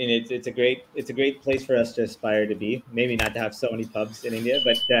example, and it's a great place for us to aspire to be. Maybe not to have so many pubs in India,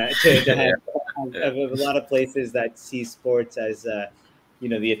 but to Yeah, have yeah, a lot of places that see sports as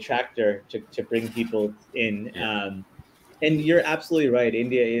the attractor to bring people in. yeah, And you're absolutely right.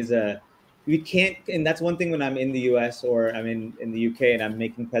 India is a we can't, and that's one thing when I'm in the US or I'm in the UK and I'm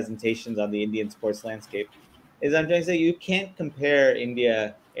making presentations on the Indian sports landscape, is I'm trying to say you can't compare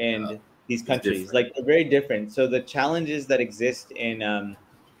India yeah. and these It's countries. different. Like they're very different. So the challenges that exist in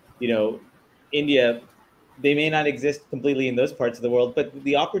you know India, they may not exist completely in those parts of the world, but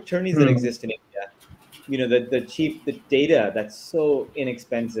the opportunities that Hmm. exist in India, the data that's so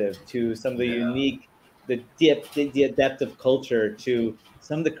inexpensive, to some of the Yeah. unique, the depth of culture, to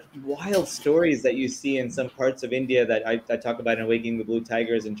some of the wild stories that you see in some parts of India that I talk about in Awakening the Blue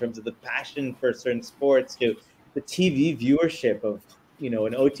Tigers, in terms of the passion for certain sports, to the TV viewership of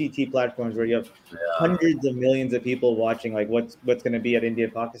an OTT platforms where you have Yeah. hundreds of millions of people watching. Like what's going to be at India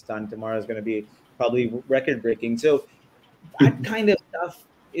Pakistan tomorrow is going to be probably record breaking. So that kind of stuff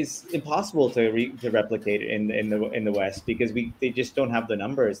is impossible to replicate in the West, because they just don't have the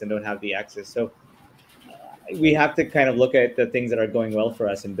numbers and don't have the access. So we have to kind of look at the things that are going well for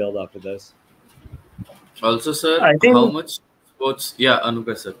us and build off of those. Also, sir, I how think much sports? Yeah,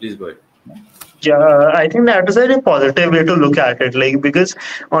 Anukarsh, sir, please go ahead. Yeah, I think that is a very positive way to look at it. Like, because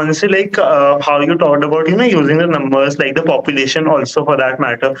honestly, like how you talked about, using the numbers, like the population also for that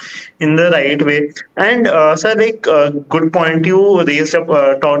matter, in the right way. And sir, like, good point you raised up,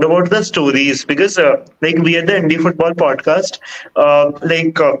 talked about the stories, because like we at the Indie Football Podcast,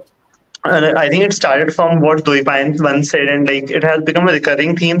 like. I think it started from what Dwaipayan once said, and like it has become a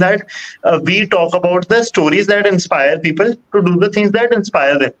recurring theme that we talk about the stories that inspire people to do the things that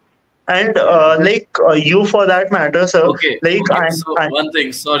inspire them. And Yeah. like you, for that matter, sir, Okay, like okay. So one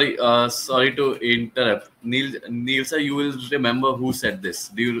thing, sorry to interrupt. Neil, sir, you will remember who said this.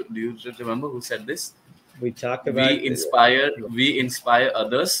 Do you remember who said this? We talk about We inspire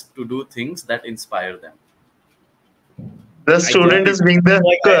others to do things that inspire them. the I don't student is being the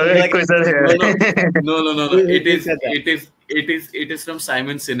you like quizzer No, no, here. no. who, It who is, said that? it is, it is from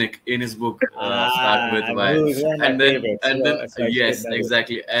Simon Sinek in his book Start with Why, Who's one of my favorites, so I should yes, know this.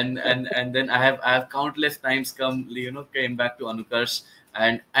 exactly, and then I have countless times came back to Anukarsh,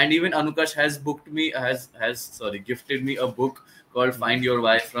 and even Anukarsh has booked me has sorry gifted me a book called Find Your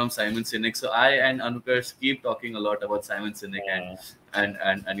Why from Simon Sinek. So I and Anukarsh keep talking a lot about Simon Sinek Uh, and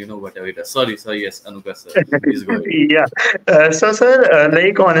whatever it is. Sorry, yes, Anukarsh sir, please go ahead. Yeah. So, sir,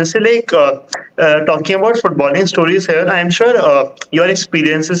 like honestly, like talking about footballing stories here, I'm sure your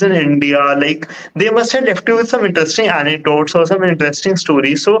experiences in India, like they must have left you with some interesting anecdotes or some interesting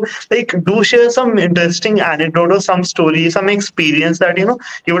stories. So, like, do share some interesting anecdote or some story, some experience that you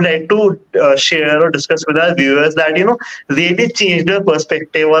would like to share or discuss with our viewers that really changed your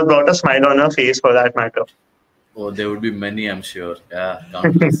perspective or brought a smile on your face, for that matter. Oh, there would be many, I'm sure. Yeah,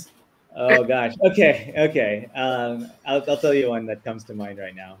 countless. oh gosh. Okay. I'll tell you one that comes to mind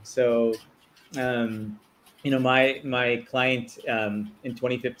right now. So, my client in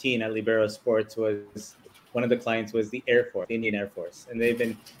 2015 at Libero Sports was one of the clients was the Air Force, the Indian Air Force, and they've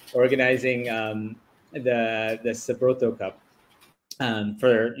been organizing the Sabroto Cup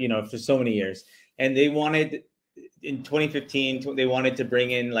for so many years, and they wanted in 2015, they wanted to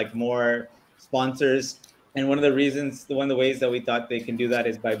bring in like more sponsors. And one of the ways that we thought they can do that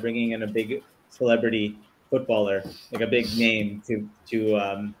is by bringing in a big celebrity footballer, like a big name to be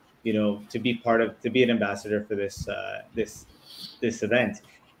an ambassador for this event.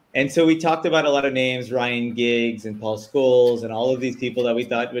 And so we talked about a lot of names, Ryan Giggs and Paul Scholes and all of these people that we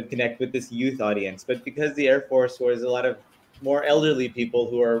thought would connect with this youth audience. But because the Air Force was a lot of more elderly people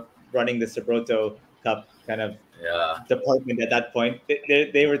who are running the Sabroto Cup kind of department at that point,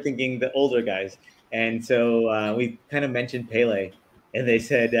 they were thinking the older guys. And so we kind of mentioned Pele, and they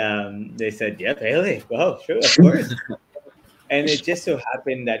said, yeah, Pele. Well, sure, of course. And it just so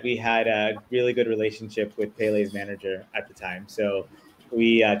happened that we had a really good relationship with Pele's manager at the time. So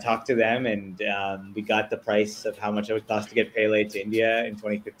we talked to them, and we got the price of how much it would cost to get Pele to India in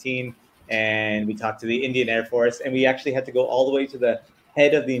 2015. And we talked to the Indian Air Force, and we actually had to go all the way to the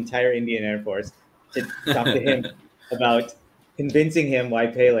head of the entire Indian Air Force to talk to him about convincing him why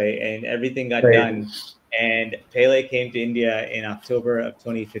Pele, and everything got done. And Pele came to India in October of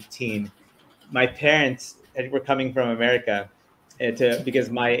 2015. My parents were coming from America because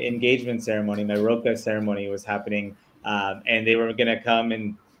my engagement ceremony, my Roka ceremony, was happening, and they were going to come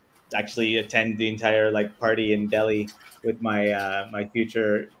and actually attend the entire like party in Delhi with my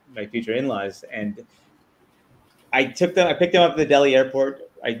future in-laws. And I picked them up at the Delhi airport.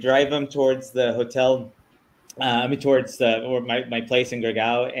 I drive them towards the hotel, towards my place in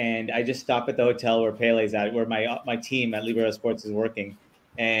Gurgaon, and I just stop at the hotel where Pele's at, where my team at Libero Sports is working.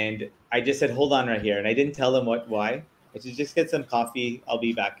 And I just said, hold on right here. And I didn't tell them why. I said, just get some coffee. I'll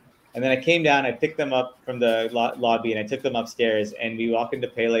be back. And then I came down, I picked them up from the lobby, and I took them upstairs, and we walk into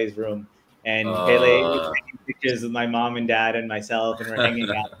Pele's room. And Pele was taking pictures of my mom and dad and myself, and we're hanging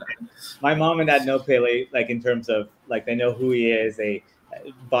out. My mom and dad know Pele, like in terms of like they know who he is. They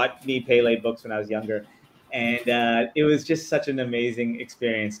bought me Pele books when I was younger. And it was just such an amazing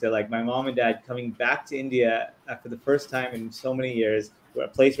experience to like my mom and dad coming back to India for the first time in so many years, a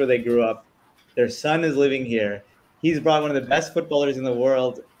place where they grew up. Their son is living here. He's brought one of the best footballers in the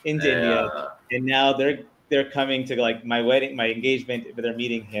world into India, and now they're coming to like my wedding, my engagement, but they're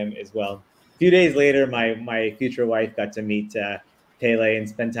meeting him as well. A few days later, my future wife got to meet Pele and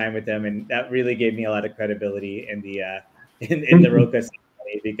spend time with him, and that really gave me a lot of credibility in the in the Roka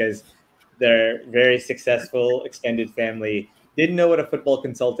ceremony, because their very successful extended family didn't know what a football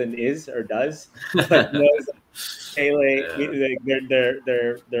consultant is or does, but knows Pele.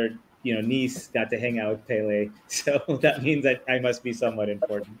 Their niece got to hang out with Pele, so that means that I must be somewhat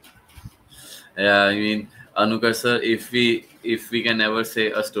important. Yeah, I mean, Anukarsh sir, if we can ever say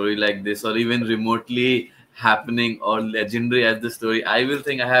a story like this, or even remotely happening or legendary as the story, I will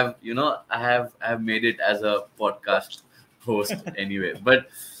think I have made it as a podcast host anyway. But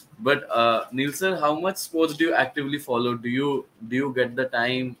Neel sir, how much sports do you actively follow? Do you get the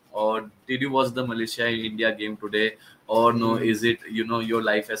time, or did you watch the Malaysia India game today, or no? Is it your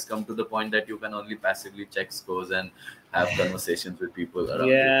life has come to the point that you can only passively check scores and have conversations with people around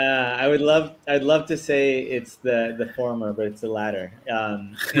you? Yeah, I'd love to say it's the former, but it's the latter.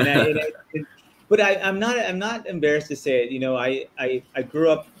 But I'm not embarrassed to say it. I grew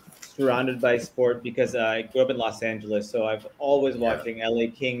up surrounded by sport because I grew up in Los Angeles, so I've always watching LA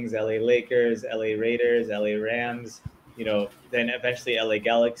Kings, LA Lakers, LA Raiders, LA Rams. Then eventually LA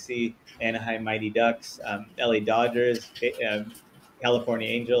Galaxy, Anaheim Mighty Ducks, LA Dodgers, California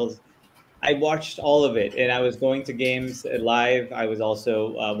Angels. I watched all of it, and I was going to games live. I was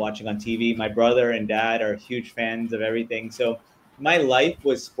also watching on TV. My brother and dad are huge fans of everything. So my life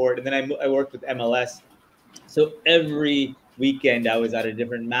was sport. And then I worked with MLS. So every weekend I was at a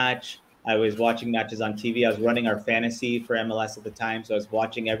different match. I was watching matches on TV. I was running our fantasy for MLS at the time. So I was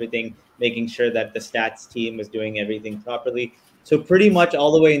watching everything, making sure that the stats team was doing everything properly. So pretty much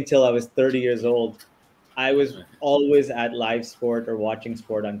all the way until I was 30 years old, I was always at live sport or watching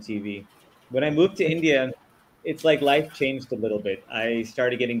sport on TV. When I moved to India, it's like life changed a little bit. I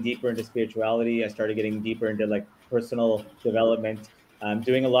started getting deeper into spirituality. I started getting deeper into like personal development,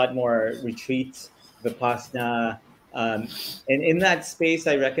 doing a lot more retreats, Vipassana. And in that space,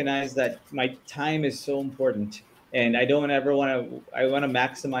 I recognized that my time is so important. And I don't ever I want to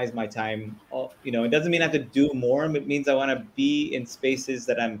maximize my time. It doesn't mean I have to do more. It means I want to be in spaces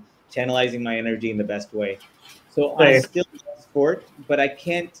that I'm channelizing my energy in the best way. So I still love sport, but I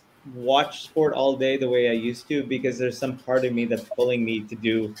can't watch sport all day the way I used to, because there's some part of me that's pulling me to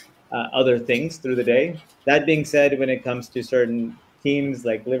do other things through the day. That being said, when it comes to certain teams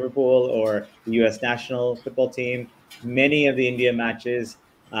like Liverpool or the U.S. national football team, many of the India matches,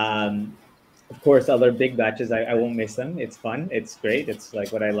 of course, other big matches, I won't miss them. It's fun. It's great. It's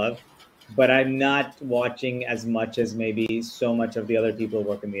like what I love. but I'm not watching as much as maybe so much of the other people who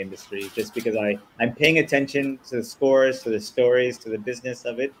work in the industry, just because I'm paying attention to the scores, to the stories, to the business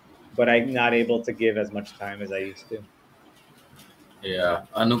of it, but I'm not able to give as much time as I used to. Yeah,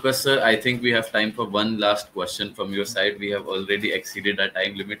 Anukarsh sir, I think we have time for one last question from your side. We have already exceeded our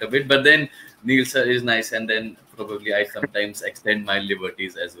time limit a bit, but then Neel sir is nice, and then probably I sometimes extend my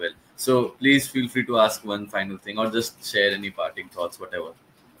liberties as well. So please feel free to ask one final thing or just share any parting thoughts, whatever.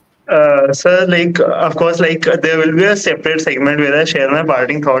 Sir, of course, there will be a separate segment where I share my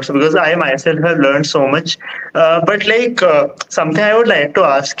parting thoughts because I myself have learned so much. But something I would like to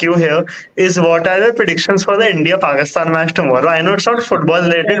ask you here is what are the predictions for the India-Pakistan match tomorrow? I know it's not football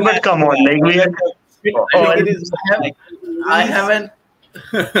related, but come on, like we are all. Cricket is like I haven't.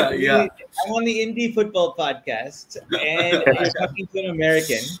 Yeah. I'm on the Indie Football podcast, and you're talking to an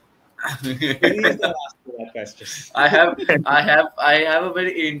American. Please don't ask me that question. I have a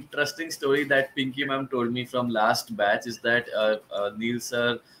very interesting story that Pinky ma'am told me from last batch is that Neel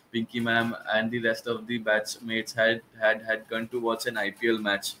sir, Pinky ma'am, and the rest of the batchmates had gone to watch an IPL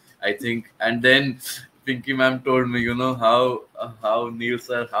match, I think, and then Pinky ma'am told me, you know how Neel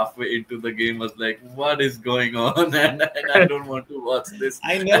sir halfway into the game was like, "What is going on?" and I don't want to watch this.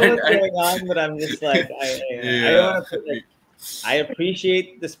 I know what's going on, but I'm just like I don't want to. I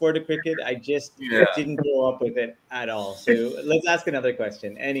appreciate the sport of cricket. I just didn't grow up with it at all. So let's ask another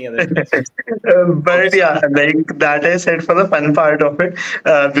question. Any other questions? But yeah, like that I said for the fun part of it,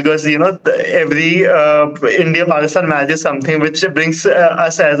 because every India Pakistan match is something which brings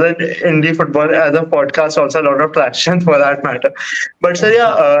us as an indie football as a podcast also a lot of traction for that matter. But sir,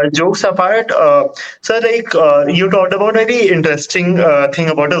 yeah, jokes apart, sir, you talked about a very interesting thing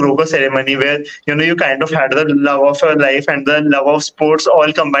about a Roko ceremony where you kind of had the love of your life and the love of sports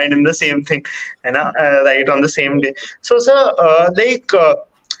all combined in the same thing, right on the same day. So, sir,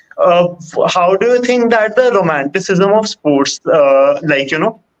 how do you think that the romanticism of sports,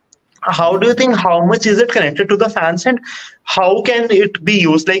 how do you think how much is it connected to the fans and how can it be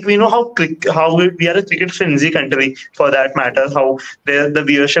used? Like we know how we are a cricket frenzy country for that matter. How the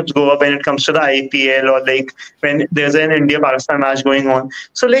viewerships go up when it comes to the IPL or like when there's an India Pakistan match going on.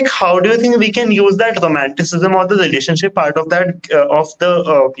 So how do you think we can use that romanticism or the relationship part of that of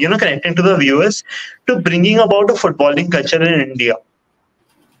the connecting to the viewers to bringing about a footballing culture in India?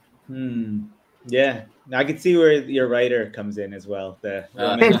 Yeah, I can see where your writer comes in as well. The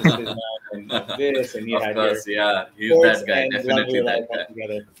romanticism and this, and you Of had course, your yeah, he's sports that guy, and love definitely your life that guy. all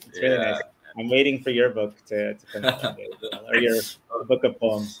together. It's really nice. I'm waiting for your book to come out one day as well, or your book of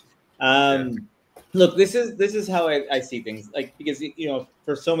poems. Look, this is how I see things. Like because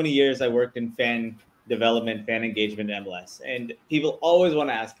for so many years I worked in fan development, fan engagement, MLS, and people always want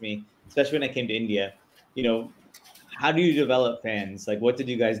to ask me, especially when I came to India, how do you develop fans? Like, what did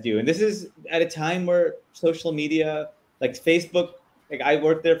you guys do? And this is at a time where social media, like Facebook, like I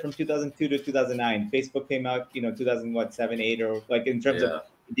worked there from 2002 to 2009. Facebook came out, 2007, 8, or like in terms of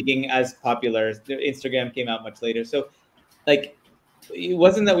being as popular. Instagram came out much later. So, like, it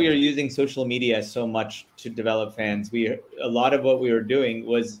wasn't that we were using social media so much to develop fans. A lot of what we were doing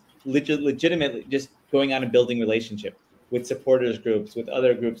was legitimately just going on and building relationship with supporters groups, with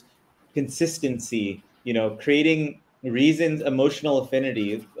other groups, consistency, creating reasons, emotional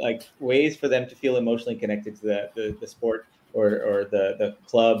affinity, like ways for them to feel emotionally connected to the sport or the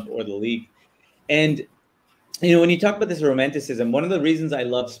club or the league. And when you talk about this romanticism, one of the reasons I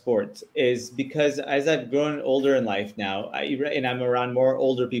love sports is because as I've grown older in life now, and I'm around more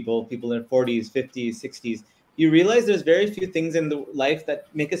older people in their 40s, 50s, 60s, you realize there's very few things in the life that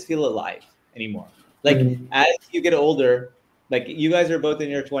make us feel alive anymore. Like as you get older, like you guys are both in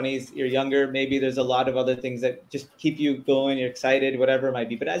your 20s, you're younger, maybe there's a lot of other things that just keep you going, you're excited, whatever it might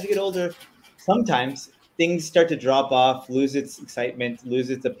be. But as you get older, sometimes things start to drop off, lose its excitement, lose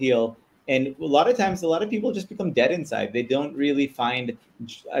its appeal. And a lot of times, a lot of people just become dead inside. They don't really find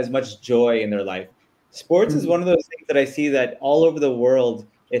as much joy in their life. Sports is one of those things that I see that all over the world,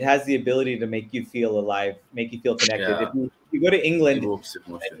 it has the ability to make you feel alive, make you feel connected. Yeah. If you go to England, Evokes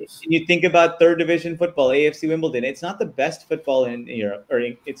emotions. and you think about third division football, AFC Wimbledon, it's not the best football in Europe, or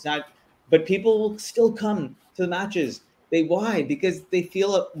it's not, but people will still come to the matches. Why? Because they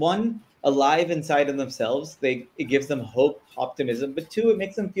feel alive inside of themselves. It gives them hope, optimism, but two, it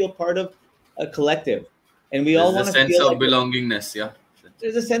makes them feel part of a collective, and we all want to feel sense of like belongingness. Yeah,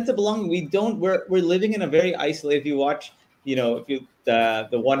 there's a sense of belonging. We're living in a very isolated. If you watch, the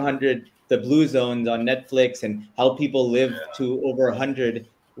 100, the Blue Zones on Netflix, and how people live to over 100.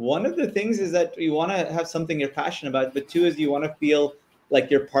 One of the things is that you want to have something you're passionate about, but two is you want to feel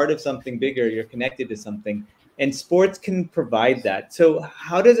like you're part of something bigger. You're connected to something. and sports can provide that. So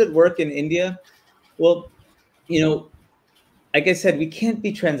how does it work in India? Well, you know, like I said, we can't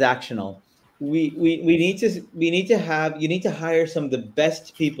be transactional. We need to have, you need to hire some of the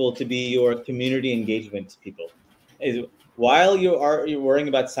best people to be your community engagement people. Is while you're worrying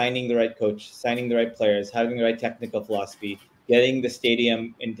about signing the right coach, signing the right players, having the right technical philosophy, getting the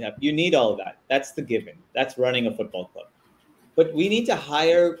stadium in depth, you need all of that. That's the given. That's running a football club. But we need to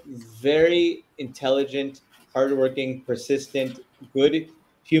hire very intelligent, hardworking, persistent, good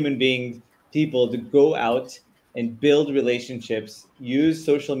human beings, people to go out and build relationships, use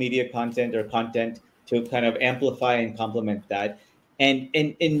social media content or content to kind of amplify and complement that, and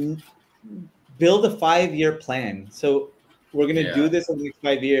build a 5-year plan. So we're going to do this over the next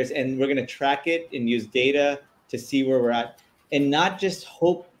 5 years, and we're going to track it and use data to see where we're at, and not just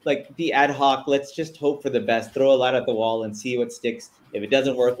hope, like be ad hoc. Let's just hope for the best, throw a lot at the wall and see what sticks. If it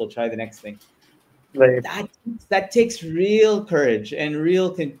doesn't work, we'll try the next thing. Right. That takes real courage and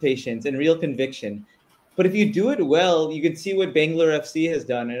real patience and real conviction. But if you do it well, you can see what Bangalore FC has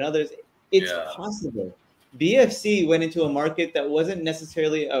done and others. It's possible. BFC went into a market that wasn't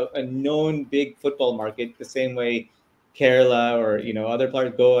necessarily a known big football market, the same way Kerala or other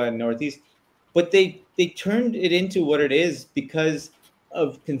parts, Goa and Northeast, but they turned it into what it is because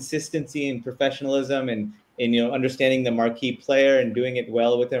of consistency and professionalism and understanding the marquee player and doing it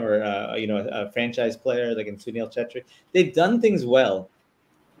well with them, or a franchise player like in Sunil Chetri. They've done things well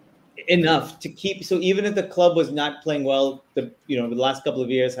enough to keep. So even if the club was not playing well, the last couple of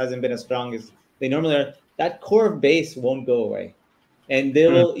years hasn't been as strong as they normally are, that core base won't go away, and they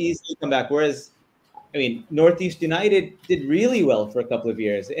will easily come back. Whereas, I mean, Northeast United did really well for a couple of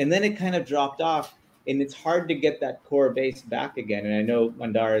years, and then it kind of dropped off, and it's hard to get that core base back again. And I know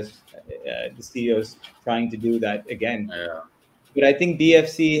Mandar is the CEO is trying to do that again. Yeah. But I think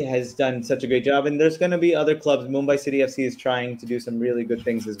BFC has done such a great job, and there's going to be other clubs. Mumbai City FC is trying to do some really good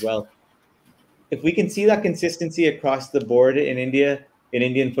things as well. If we can see that consistency across the board in India, in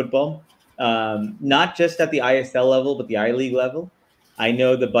Indian football, not just at the ISL level, but the I-League level. I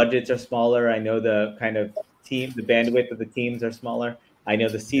know the budgets are smaller. I know the kind of the bandwidth of the teams are smaller. I know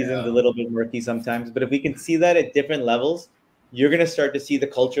the season's a little bit murky sometimes. But if we can see that at different levels, you're going to start to see the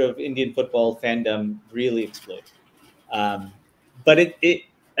culture of Indian football fandom really explode. But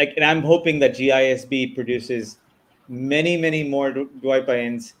and I'm hoping that GISB produces many, many more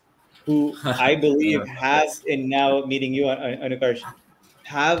Dwaipayans who I believe have, and now meeting you, Anukarsh,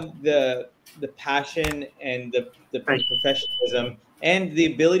 have the passion and the professionalism and the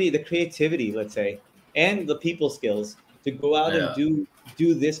ability, the creativity, let's say, and the people skills to go out and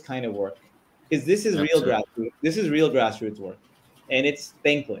do this kind of work. Because this is real grassroots. This is real grassroots work, and it's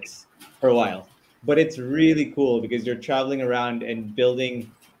thankless for a while, but it's really cool because you're traveling around and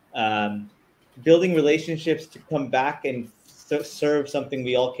building relationships to come back and serve something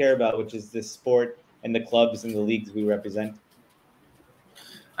we all care about, which is the sport and the clubs and the leagues we represent.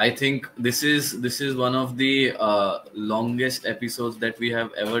 I think this is one of the longest episodes that we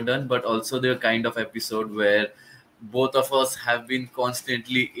have ever done, but also the kind of episode where both of us have been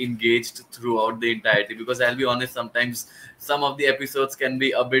constantly engaged throughout the entirety. Because I'll be honest, sometimes some of the episodes can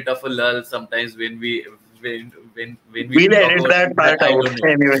be a bit of a lull. Sometimes when we we'll edit that part out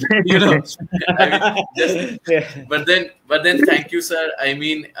anyway. But then thank you, sir. I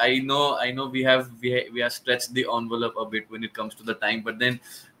mean, I know we have stretched the envelope a bit when it comes to the time, but then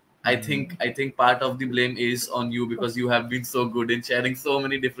I think part of the blame is on you, because you have been so good in sharing so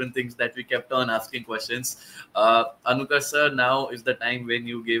many different things that we kept on asking questions. Anukarsh sir, now is the time when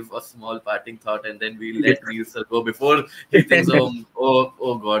you give a small parting thought, and then we'll let Neel sir go before he thinks,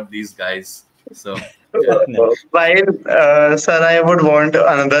 oh God, these guys. So. While, sir, I would want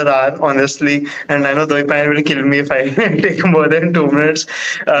another hour, honestly, and I know Dwaipayan will kill me if I take more than 2 minutes.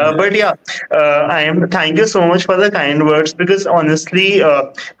 But yeah, thank you so much for the kind words, because honestly,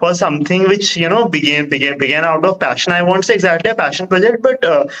 for something which began out of passion, I won't say exactly a passion project, but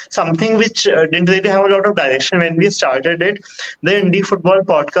something which didn't really have a lot of direction when we started it, the Indie Football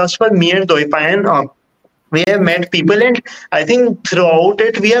Podcast, for me and Dwaipayan. We have met people, and I think throughout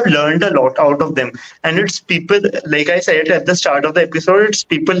it, we have learned a lot out of them. And it's people, like I said at the start of the episode, it's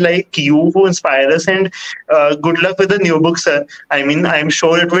people like you who inspire us. And good luck with the new book, sir. I mean, I'm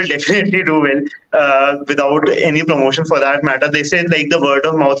sure it will definitely do well without any promotion for that matter. They say like the word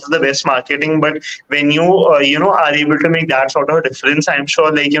of mouth is the best marketing, but when you are able to make that sort of difference, I'm sure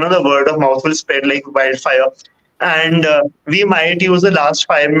the word of mouth will spread like wildfire. and we might use the last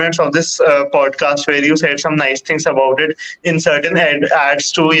 5 minutes of this podcast where you said some nice things about it in certain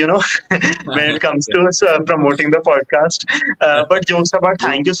ads to, when it comes to promoting the podcast. But jokes apart,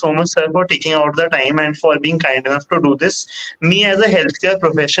 thank you so much, sir, for taking out the time and for being kind enough to do this. Me as a healthcare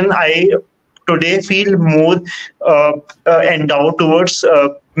profession, I today feel more uh, endowed towards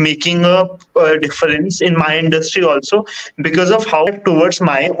making a difference in my industry also, because of how towards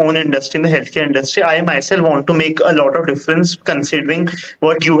my own industry, in the healthcare industry, I myself want to make a lot of difference, considering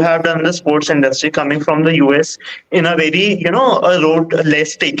what you have done in the sports industry, coming from the US in a very, a road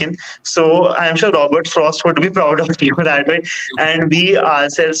less taken. So I'm sure Robert Frost would be proud of you that way, and we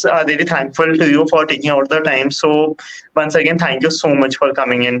ourselves are really thankful to you for taking out the time. So once again, thank you so much for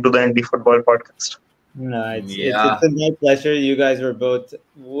coming into the Indie Football Podcast. No, it's Yeah. a my pleasure. You guys were both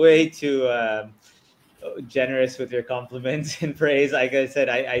way too generous with your compliments and praise. Like I said,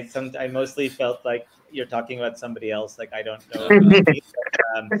 I mostly felt like you're talking about somebody else. Like I don't know me.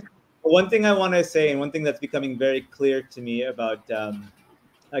 One thing I want to say, and one thing that's becoming very clear to me about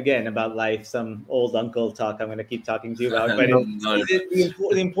again about life, some old uncle talk I'm going to keep talking to you about, but Not is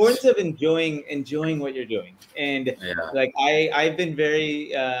the importance of enjoying what you're doing. And yeah. like I've been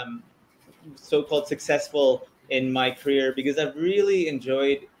very so-called successful in my career because I've really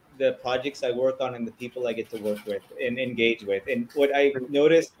enjoyed the projects I work on and the people I get to work with and engage with. And what I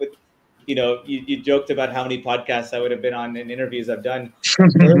noticed with, you joked about how many podcasts I would have been on and interviews I've done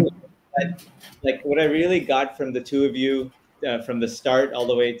earlier. That, like what I really got from the two of you, from the start all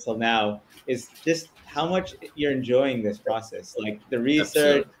the way till now, is just how much you're enjoying this process, like the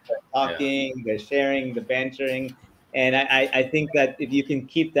research, Absolutely. the Yeah. talking, the sharing, the bantering. And I think that if you can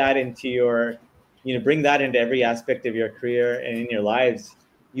keep that into your, bring that into every aspect of your career and in your lives,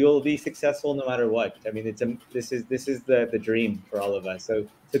 you'll be successful no matter what. I mean, this is the dream for all of us. So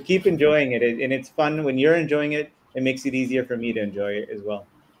keep enjoying it, and it's fun when you're enjoying it. It makes it easier for me to enjoy it as well.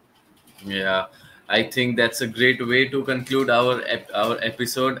 Yeah, I think that's a great way to conclude our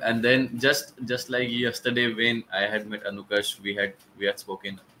episode. And then just like yesterday when I had met Anukarsh, we had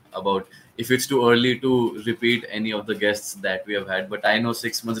spoken about if it's too early to repeat any of the guests that we have had. But I know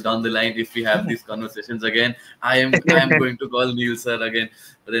 6 months down the line, if we have these conversations again, I am going to call Neel sir again.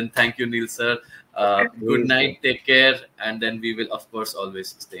 But then thank you, Neel sir. Good Please do. night, take care, and then we will of course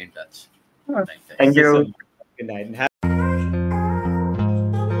always stay in touch. Thank Thank Thank you. you so you. much. Good night and have